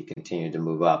S&P continued to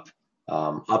move up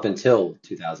until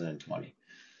 2020.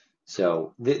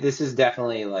 So this is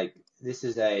definitely this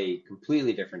is a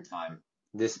completely different time.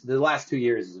 The last 2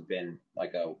 years has been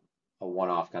like a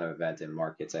one-off kind of event in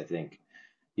markets. I think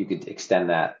you could extend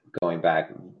that going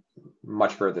back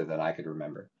much further than I could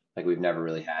remember. Like, we've never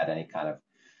really had any kind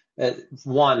of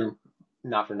one,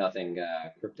 not for nothing,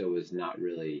 crypto was not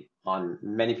really on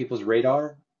many people's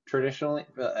radar traditionally,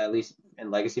 at least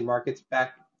in legacy markets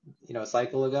back a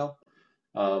cycle ago.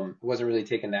 It wasn't really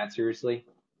taken that seriously.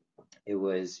 It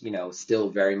was, still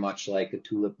very much like a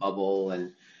tulip bubble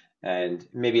and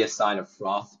maybe a sign of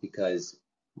froth because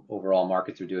overall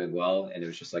markets were doing well and it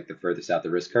was just like the furthest out the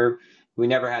risk curve. We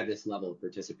never had this level of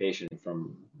participation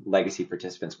from legacy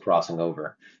participants crossing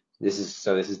over. This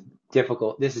is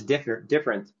difficult. This is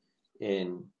different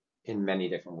in many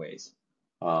different ways.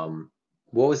 What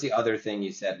was the other thing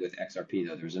you said with XRP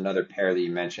though? There was another pair that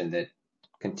you mentioned that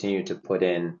continued to put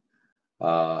in,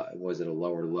 was it a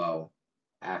lower low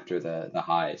after the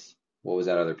highs? What was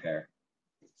that other pair?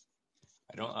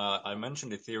 I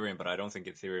mentioned Ethereum, but I don't think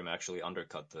Ethereum actually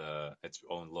undercut its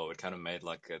own low. It kind of made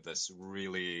like this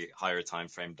really higher time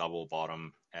frame double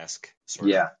bottom-esque sort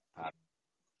Yeah. of pattern.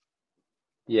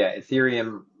 Yeah,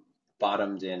 Ethereum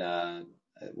bottomed in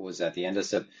was at the end of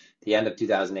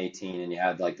 2018, and you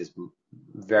had like this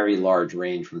very large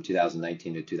range from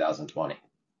 2019 to 2020.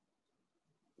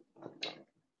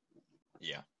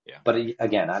 Yeah. But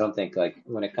again, I don't think like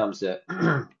when it comes to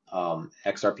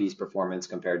XRP's performance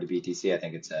compared to BTC, I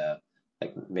think it's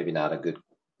like maybe not a good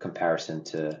comparison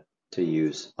to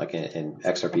use like in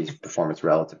XRP's performance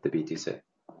relative to BTC.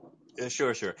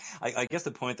 Sure. I guess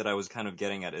the point that I was kind of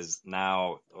getting at is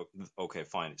now, okay,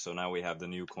 fine. So now we have the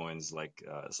new coins like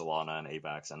Solana and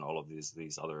AVAX and all of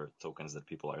these other tokens that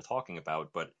people are talking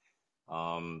about. But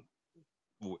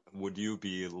would you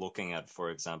be looking at,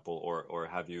 for example, or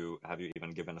have you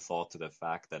even given a thought to the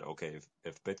fact that, okay,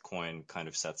 if Bitcoin kind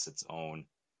of sets its own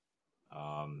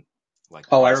like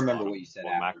I price remember bottom what you said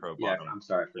or after. macro Yeah, bottom? I'm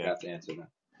sorry, I forgot to answer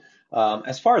that.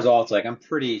 As far as alts, like I'm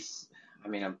pretty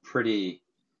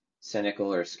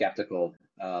cynical or skeptical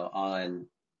on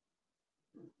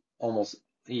almost.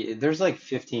 There's like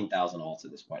 15,000 alts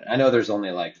at this point. I know there's only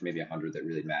like maybe 100 that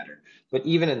really matter, but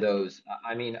even in those,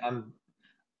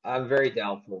 I'm very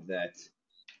doubtful that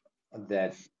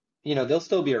they'll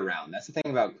still be around. That's the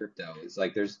thing about crypto is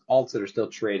like there's alts that are still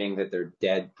trading that they're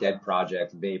dead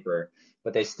projects, vapor,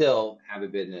 but they still have a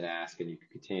bid and an ask, and you can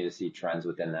continue to see trends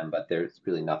within them, but there's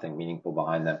really nothing meaningful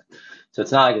behind them. So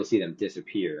it's not like you'll see them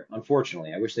disappear.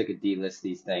 Unfortunately, I wish they could delist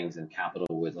these things and capital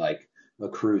would like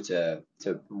accrue to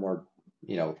more,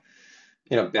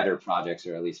 better projects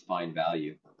or at least find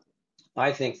value.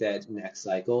 I think that next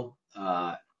cycle,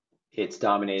 it's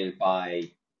dominated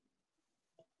by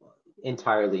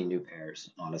entirely new pairs,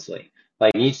 honestly.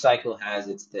 Like each cycle has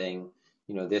its thing.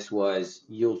 This was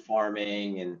yield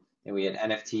farming and we had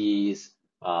NFTs,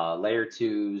 layer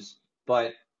twos,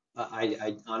 but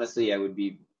I honestly I would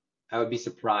be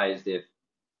surprised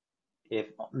if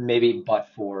maybe but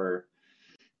for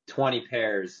 20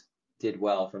 pairs did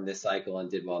well from this cycle and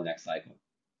did well next cycle.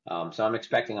 So I'm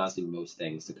expecting honestly most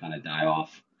things to kind of die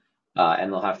off,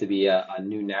 and there'll have to be a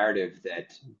new narrative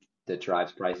that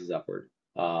drives prices upward.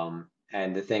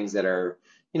 And the things that are,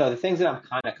 the things that I'm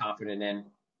kind of confident in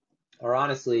are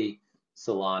honestly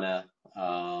Solana,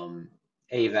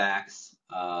 AVAX,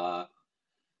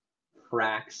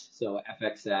 Frax, so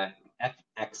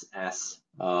FXS,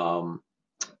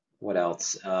 what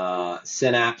else?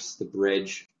 Synapse, the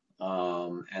bridge,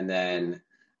 and then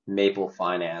Maple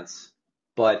Finance.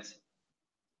 But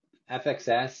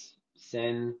FXS,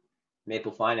 Syn,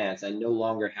 Maple Finance, I no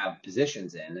longer have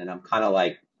positions in, and I'm kind of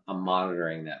like, I'm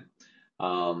monitoring them.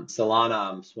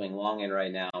 Solana, I'm swing long in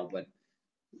right now, but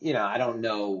I don't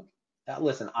know.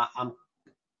 Listen,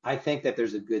 I think that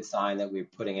there's a good sign that we're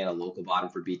putting in a local bottom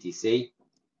for BTC,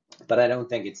 but I don't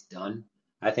think it's done.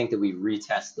 I think that we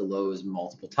retest the lows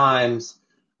multiple times.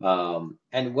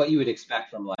 And what you would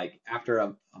expect from like after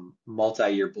a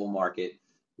multi-year bull market,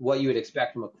 what you would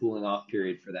expect from a cooling off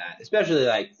period for that, especially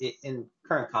like in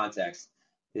current context,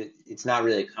 it's not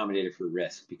really accommodated for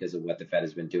risk because of what the Fed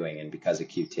has been doing and because of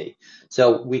QT.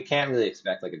 So we can't really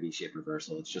expect like a V-shaped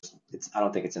reversal. I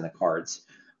don't think it's in the cards.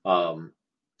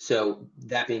 So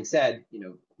that being said,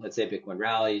 let's say Bitcoin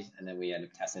rallies and then we end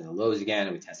up testing the lows again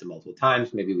and we test it multiple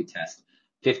times. Maybe we test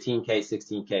 15K,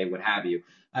 16K, what have you.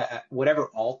 Whatever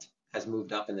alt has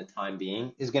moved up in the time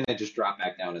being is going to just drop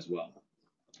back down as well.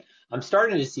 I'm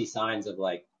starting to see signs of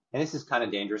like, and this is kind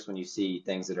of dangerous when you see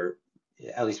things that are,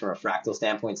 at least from a fractal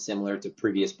standpoint, similar to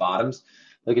previous bottoms.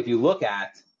 Like if you look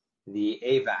at the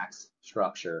AVAX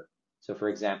structure, so for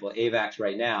example, AVAX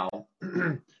right now,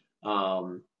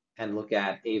 and look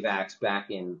at AVAX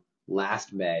back in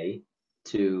last May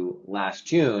to last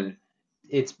June,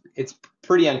 it's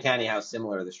pretty uncanny how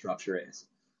similar the structure is.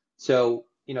 So,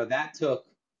 that took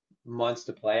months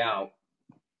to play out,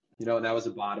 and that was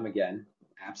a bottom again,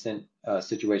 absent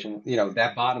situation.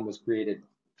 That bottom was created.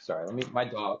 Sorry, my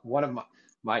dog, one of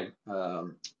my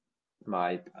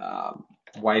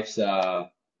wife's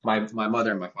my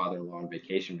mother and my father-in-law on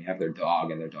vacation. We have their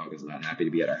dog, and their dog is not happy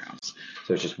to be at our house,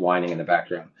 so it's just whining in the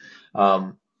background.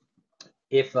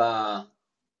 If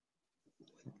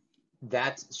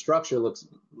that structure looks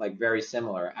like very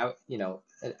similar,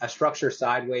 a structure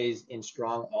sideways in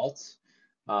strong alts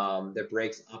that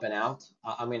breaks up and out,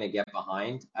 I'm going to get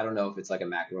behind. I don't know if it's like a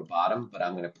macro bottom, but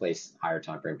I'm going to place higher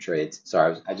time frame trades.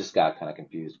 Sorry, I just got kind of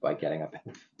confused by getting up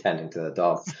and tending to the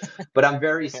dog. But I'm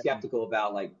very skeptical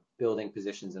about like building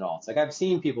positions in alts. Like I've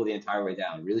seen people the entire way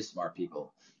down, really smart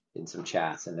people in some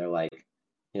chats, and they're like,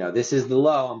 this is the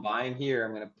low. I'm buying here.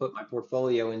 I'm going to put my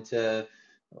portfolio into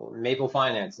Maple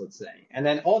Finance, let's say. And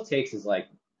then all it takes is like,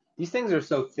 these things are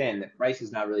so thin that price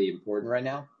is not really important right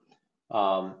now.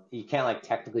 You can't like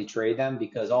technically trade them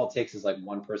because all it takes is like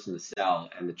one person to sell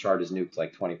and the chart is nuked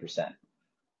like 20%.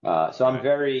 So I'm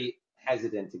very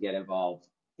hesitant to get involved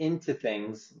into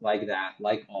things like that,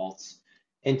 like alts,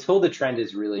 until the trend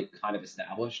is really kind of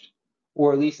established,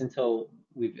 or at least until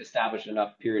we've established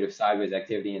enough period of sideways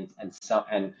activity and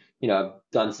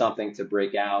done something to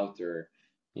break out, or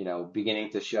beginning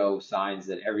to show signs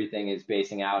that everything is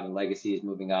basing out and legacy is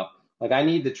moving up. Like I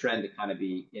need the trend to kind of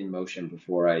be in motion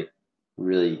before I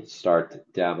really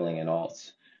start dabbling in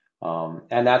alts.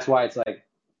 And that's why it's like,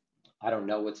 I don't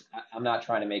know I'm not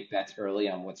trying to make bets early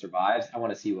on what survives. I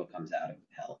want to see what comes out of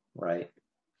hell, right?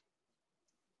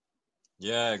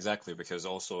 Yeah, exactly. Because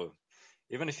also,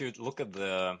 even if you look at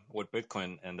what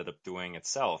Bitcoin ended up doing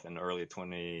itself in early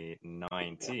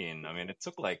 2019, I mean, it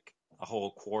took like a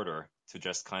whole quarter to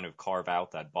just kind of carve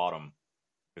out that bottom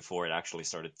before it actually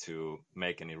started to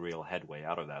make any real headway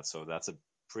out of that. So that's a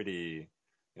pretty,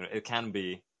 it can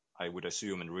be, I would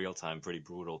assume in real time, pretty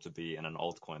brutal to be in an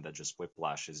altcoin that just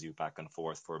whiplashes you back and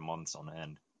forth for months on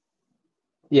end.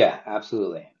 Yeah,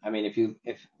 absolutely. I mean,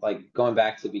 if like going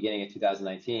back to the beginning of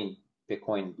 2019,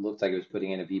 Bitcoin looked like it was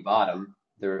putting in a V bottom.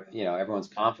 There, everyone's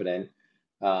confident.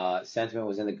 Sentiment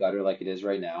was in the gutter like it is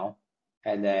right now,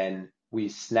 and then we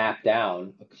snapped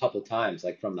down a couple times,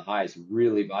 like from the highs,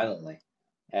 really violently,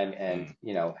 and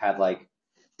had like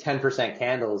 10%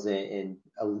 candles in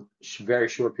a very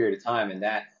short period of time. And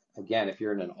that, again, if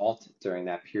you're in an alt during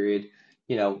that period,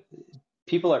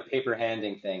 people are paper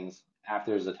handing things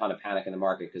after there's a ton of panic in the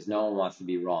market because no one wants to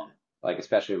be wrong, like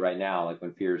especially right now, like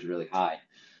when fear is really high.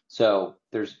 So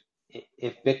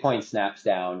if Bitcoin snaps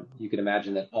down, you can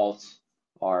imagine that alts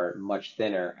are much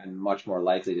thinner and much more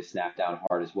likely to snap down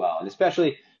hard as well. And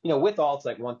especially, with alts,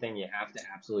 like one thing you have to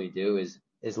absolutely do is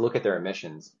look at their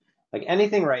emissions. Like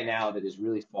anything right now that is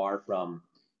really far from,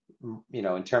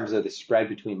 in terms of the spread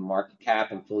between market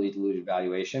cap and fully diluted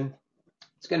valuation,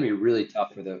 it's going to be really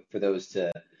tough for those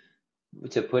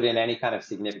to put in any kind of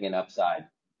significant upside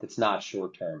that's not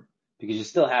short term, because you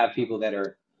still have people that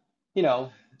are,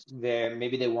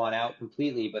 maybe they want out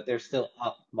completely, but they're still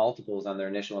up multiples on their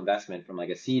initial investment from like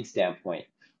a seed standpoint.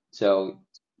 So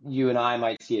you and I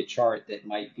might see a chart that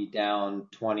might be down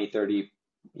 20, 30,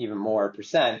 even more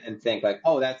percent and think like,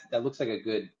 oh, that looks like a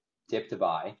good dip to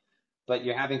buy. But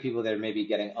you're having people that are maybe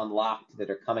getting unlocked that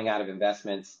are coming out of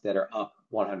investments that are up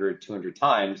 100, 200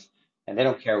 times, and they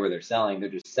don't care where they're selling. They're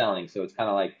just selling. So it's kind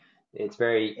of like, it's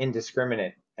very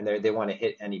indiscriminate, and they want to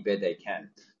hit any bid they can.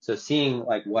 So seeing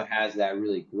like what has that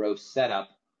really gross setup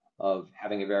of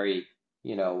having a very,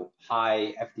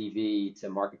 high FDV to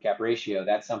market cap ratio,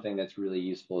 that's something that's really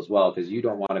useful as well, because you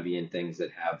don't want to be in things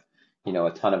that have,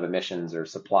 a ton of emissions or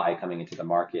supply coming into the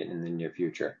market in the near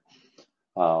future.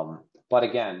 But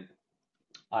again,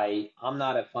 I'm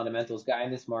not a fundamentals guy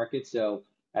in this market, so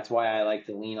that's why I like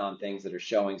to lean on things that are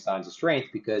showing signs of strength,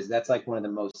 because that's like one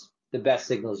of the best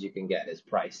signals you can get is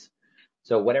price.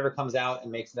 So whatever comes out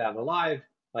and makes it out alive,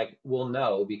 like we'll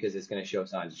know because it's going to show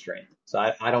signs of strength. So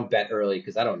I don't bet early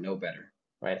because I don't know better,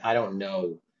 right? I don't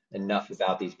know enough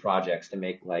about these projects to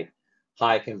make like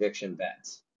high conviction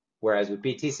bets. Whereas with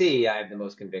BTC, I have the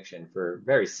most conviction for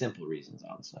very simple reasons,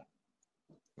 honestly.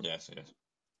 Yes.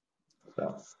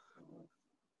 So.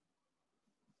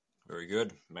 Very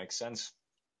good. Makes sense.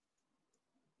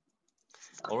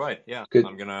 All right. Yeah. Good.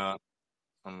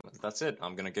 That's it.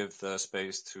 I'm gonna give the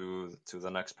space to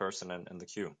the next person in the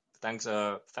queue. Thanks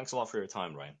a lot for your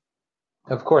time, Ryan.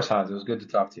 Of course, Hans. It was good to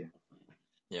talk to you.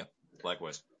 Yeah.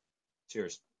 Likewise.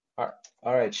 Cheers. All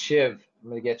right, Shiv, I'm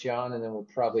going to get you on, and then we'll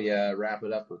probably wrap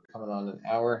it up. We're coming on an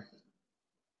hour.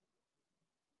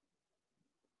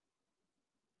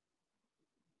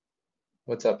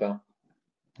 What's up, Al?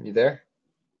 You there?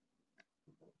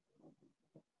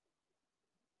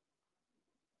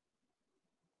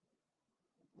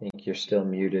 I think you're still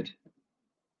muted.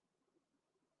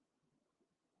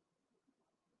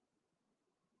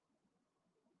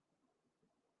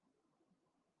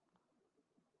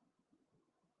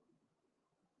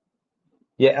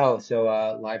 Yeah. Oh,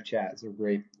 so live chat is a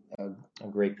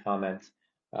great comment.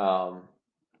 Um,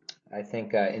 I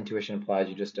think intuition implies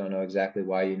you just don't know exactly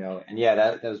why you know. And yeah,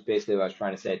 that was basically what I was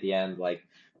trying to say at the end. Like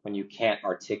when you can't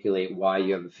articulate why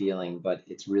you have a feeling, but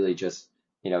it's really just,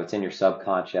 it's in your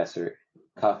subconscious or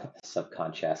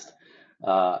subconscious.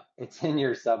 It's in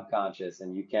your subconscious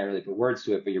and you can't really put words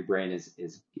to it, but your brain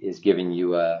is giving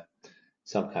you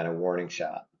some kind of warning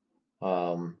shot.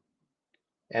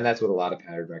 And that's what a lot of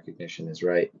pattern recognition is,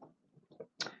 right?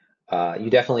 You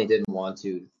definitely didn't want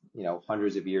to,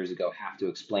 hundreds of years ago, have to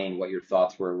explain what your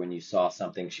thoughts were when you saw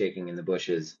something shaking in the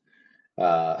bushes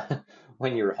uh,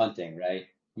 when you were hunting, right?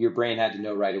 Your brain had to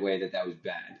know right away that that was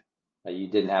bad. You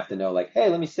didn't have to know, like, hey,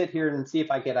 let me sit here and see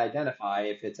if I can identify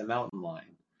if it's a mountain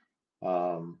lion.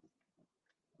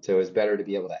 So it's better to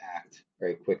be able to act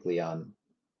very quickly on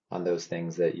those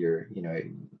things that you're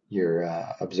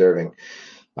observing.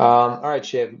 All right,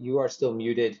 Shiv, you are still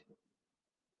muted.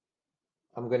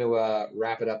 I'm going to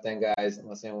wrap it up then, guys,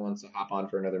 unless anyone wants to hop on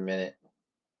for another minute.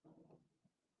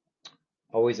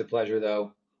 Always a pleasure,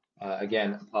 though.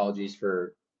 Again, apologies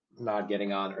for not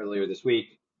getting on earlier this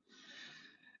week.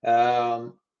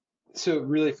 So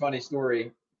really funny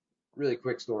story, really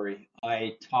quick story.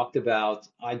 I talked about,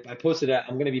 I posted,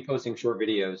 I'm going to be posting short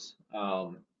videos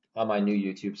on my new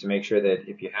YouTube, so make sure that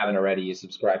if you haven't already, you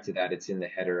subscribe to that. It's in the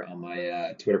header on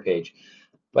my Twitter page.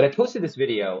 But I posted this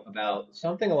video about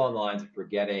something along the lines of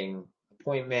forgetting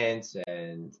appointments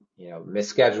and,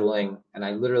 misscheduling. And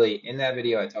I literally, in that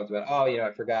video, I talked about, oh,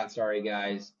 I forgot, sorry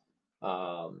guys.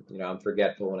 I'm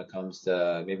forgetful when it comes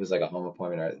to, maybe it was like a home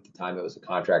appointment, or at the time it was a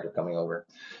contractor coming over.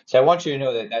 So I want you to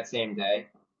know that that same day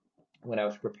when I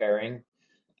was preparing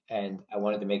and I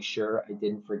wanted to make sure I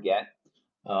didn't forget,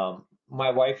 my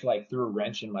wife like threw a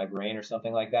wrench in my brain or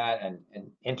something like that and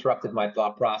interrupted my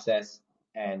thought process.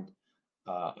 And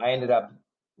I ended up,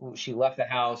 she left the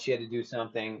house, she had to do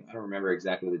something. I don't remember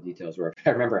exactly what the details were. I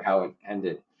remember how it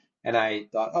ended. And I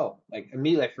thought, oh, like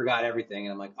immediately I forgot everything.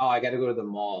 And I'm like, oh, I got to go to the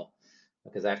mall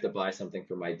because I have to buy something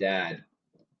for my dad.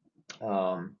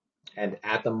 And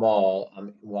at the mall,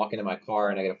 I'm walking in my car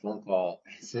and I get a phone call.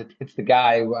 It's the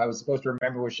guy who I was supposed to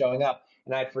remember was showing up,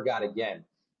 and I forgot again.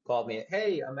 Called me,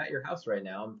 hey, I'm at your house right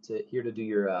now. I'm here to do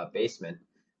your basement.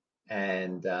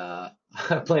 And I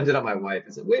blamed it on my wife.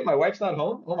 I said, wait, my wife's not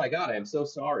home? Oh my God, I am so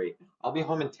sorry. I'll be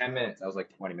home in 10 minutes. I was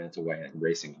like 20 minutes away and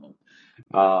racing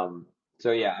home.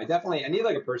 So yeah, I need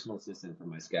like a personal assistant for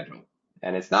my schedule.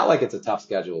 And it's not like it's a tough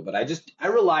schedule, but I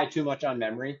rely too much on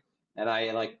memory and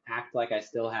I like act like I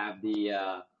still have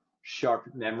the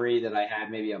sharp memory that I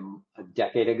had maybe a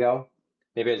decade ago.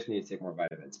 Maybe I just need to take more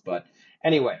vitamins. But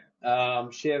anyway,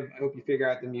 Shiv, I hope you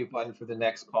figure out the mute button for the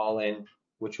next call in,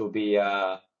 which will be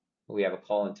we have a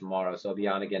call in tomorrow, so I'll be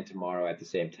on again tomorrow at the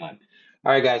same time.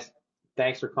 All right, guys,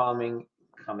 thanks for coming.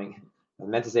 I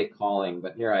meant to say calling,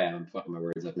 but here I am. I'm fucking my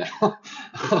words up now.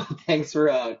 Thanks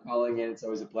for calling in. It's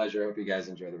always a pleasure. I hope you guys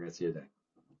enjoy the rest of your day.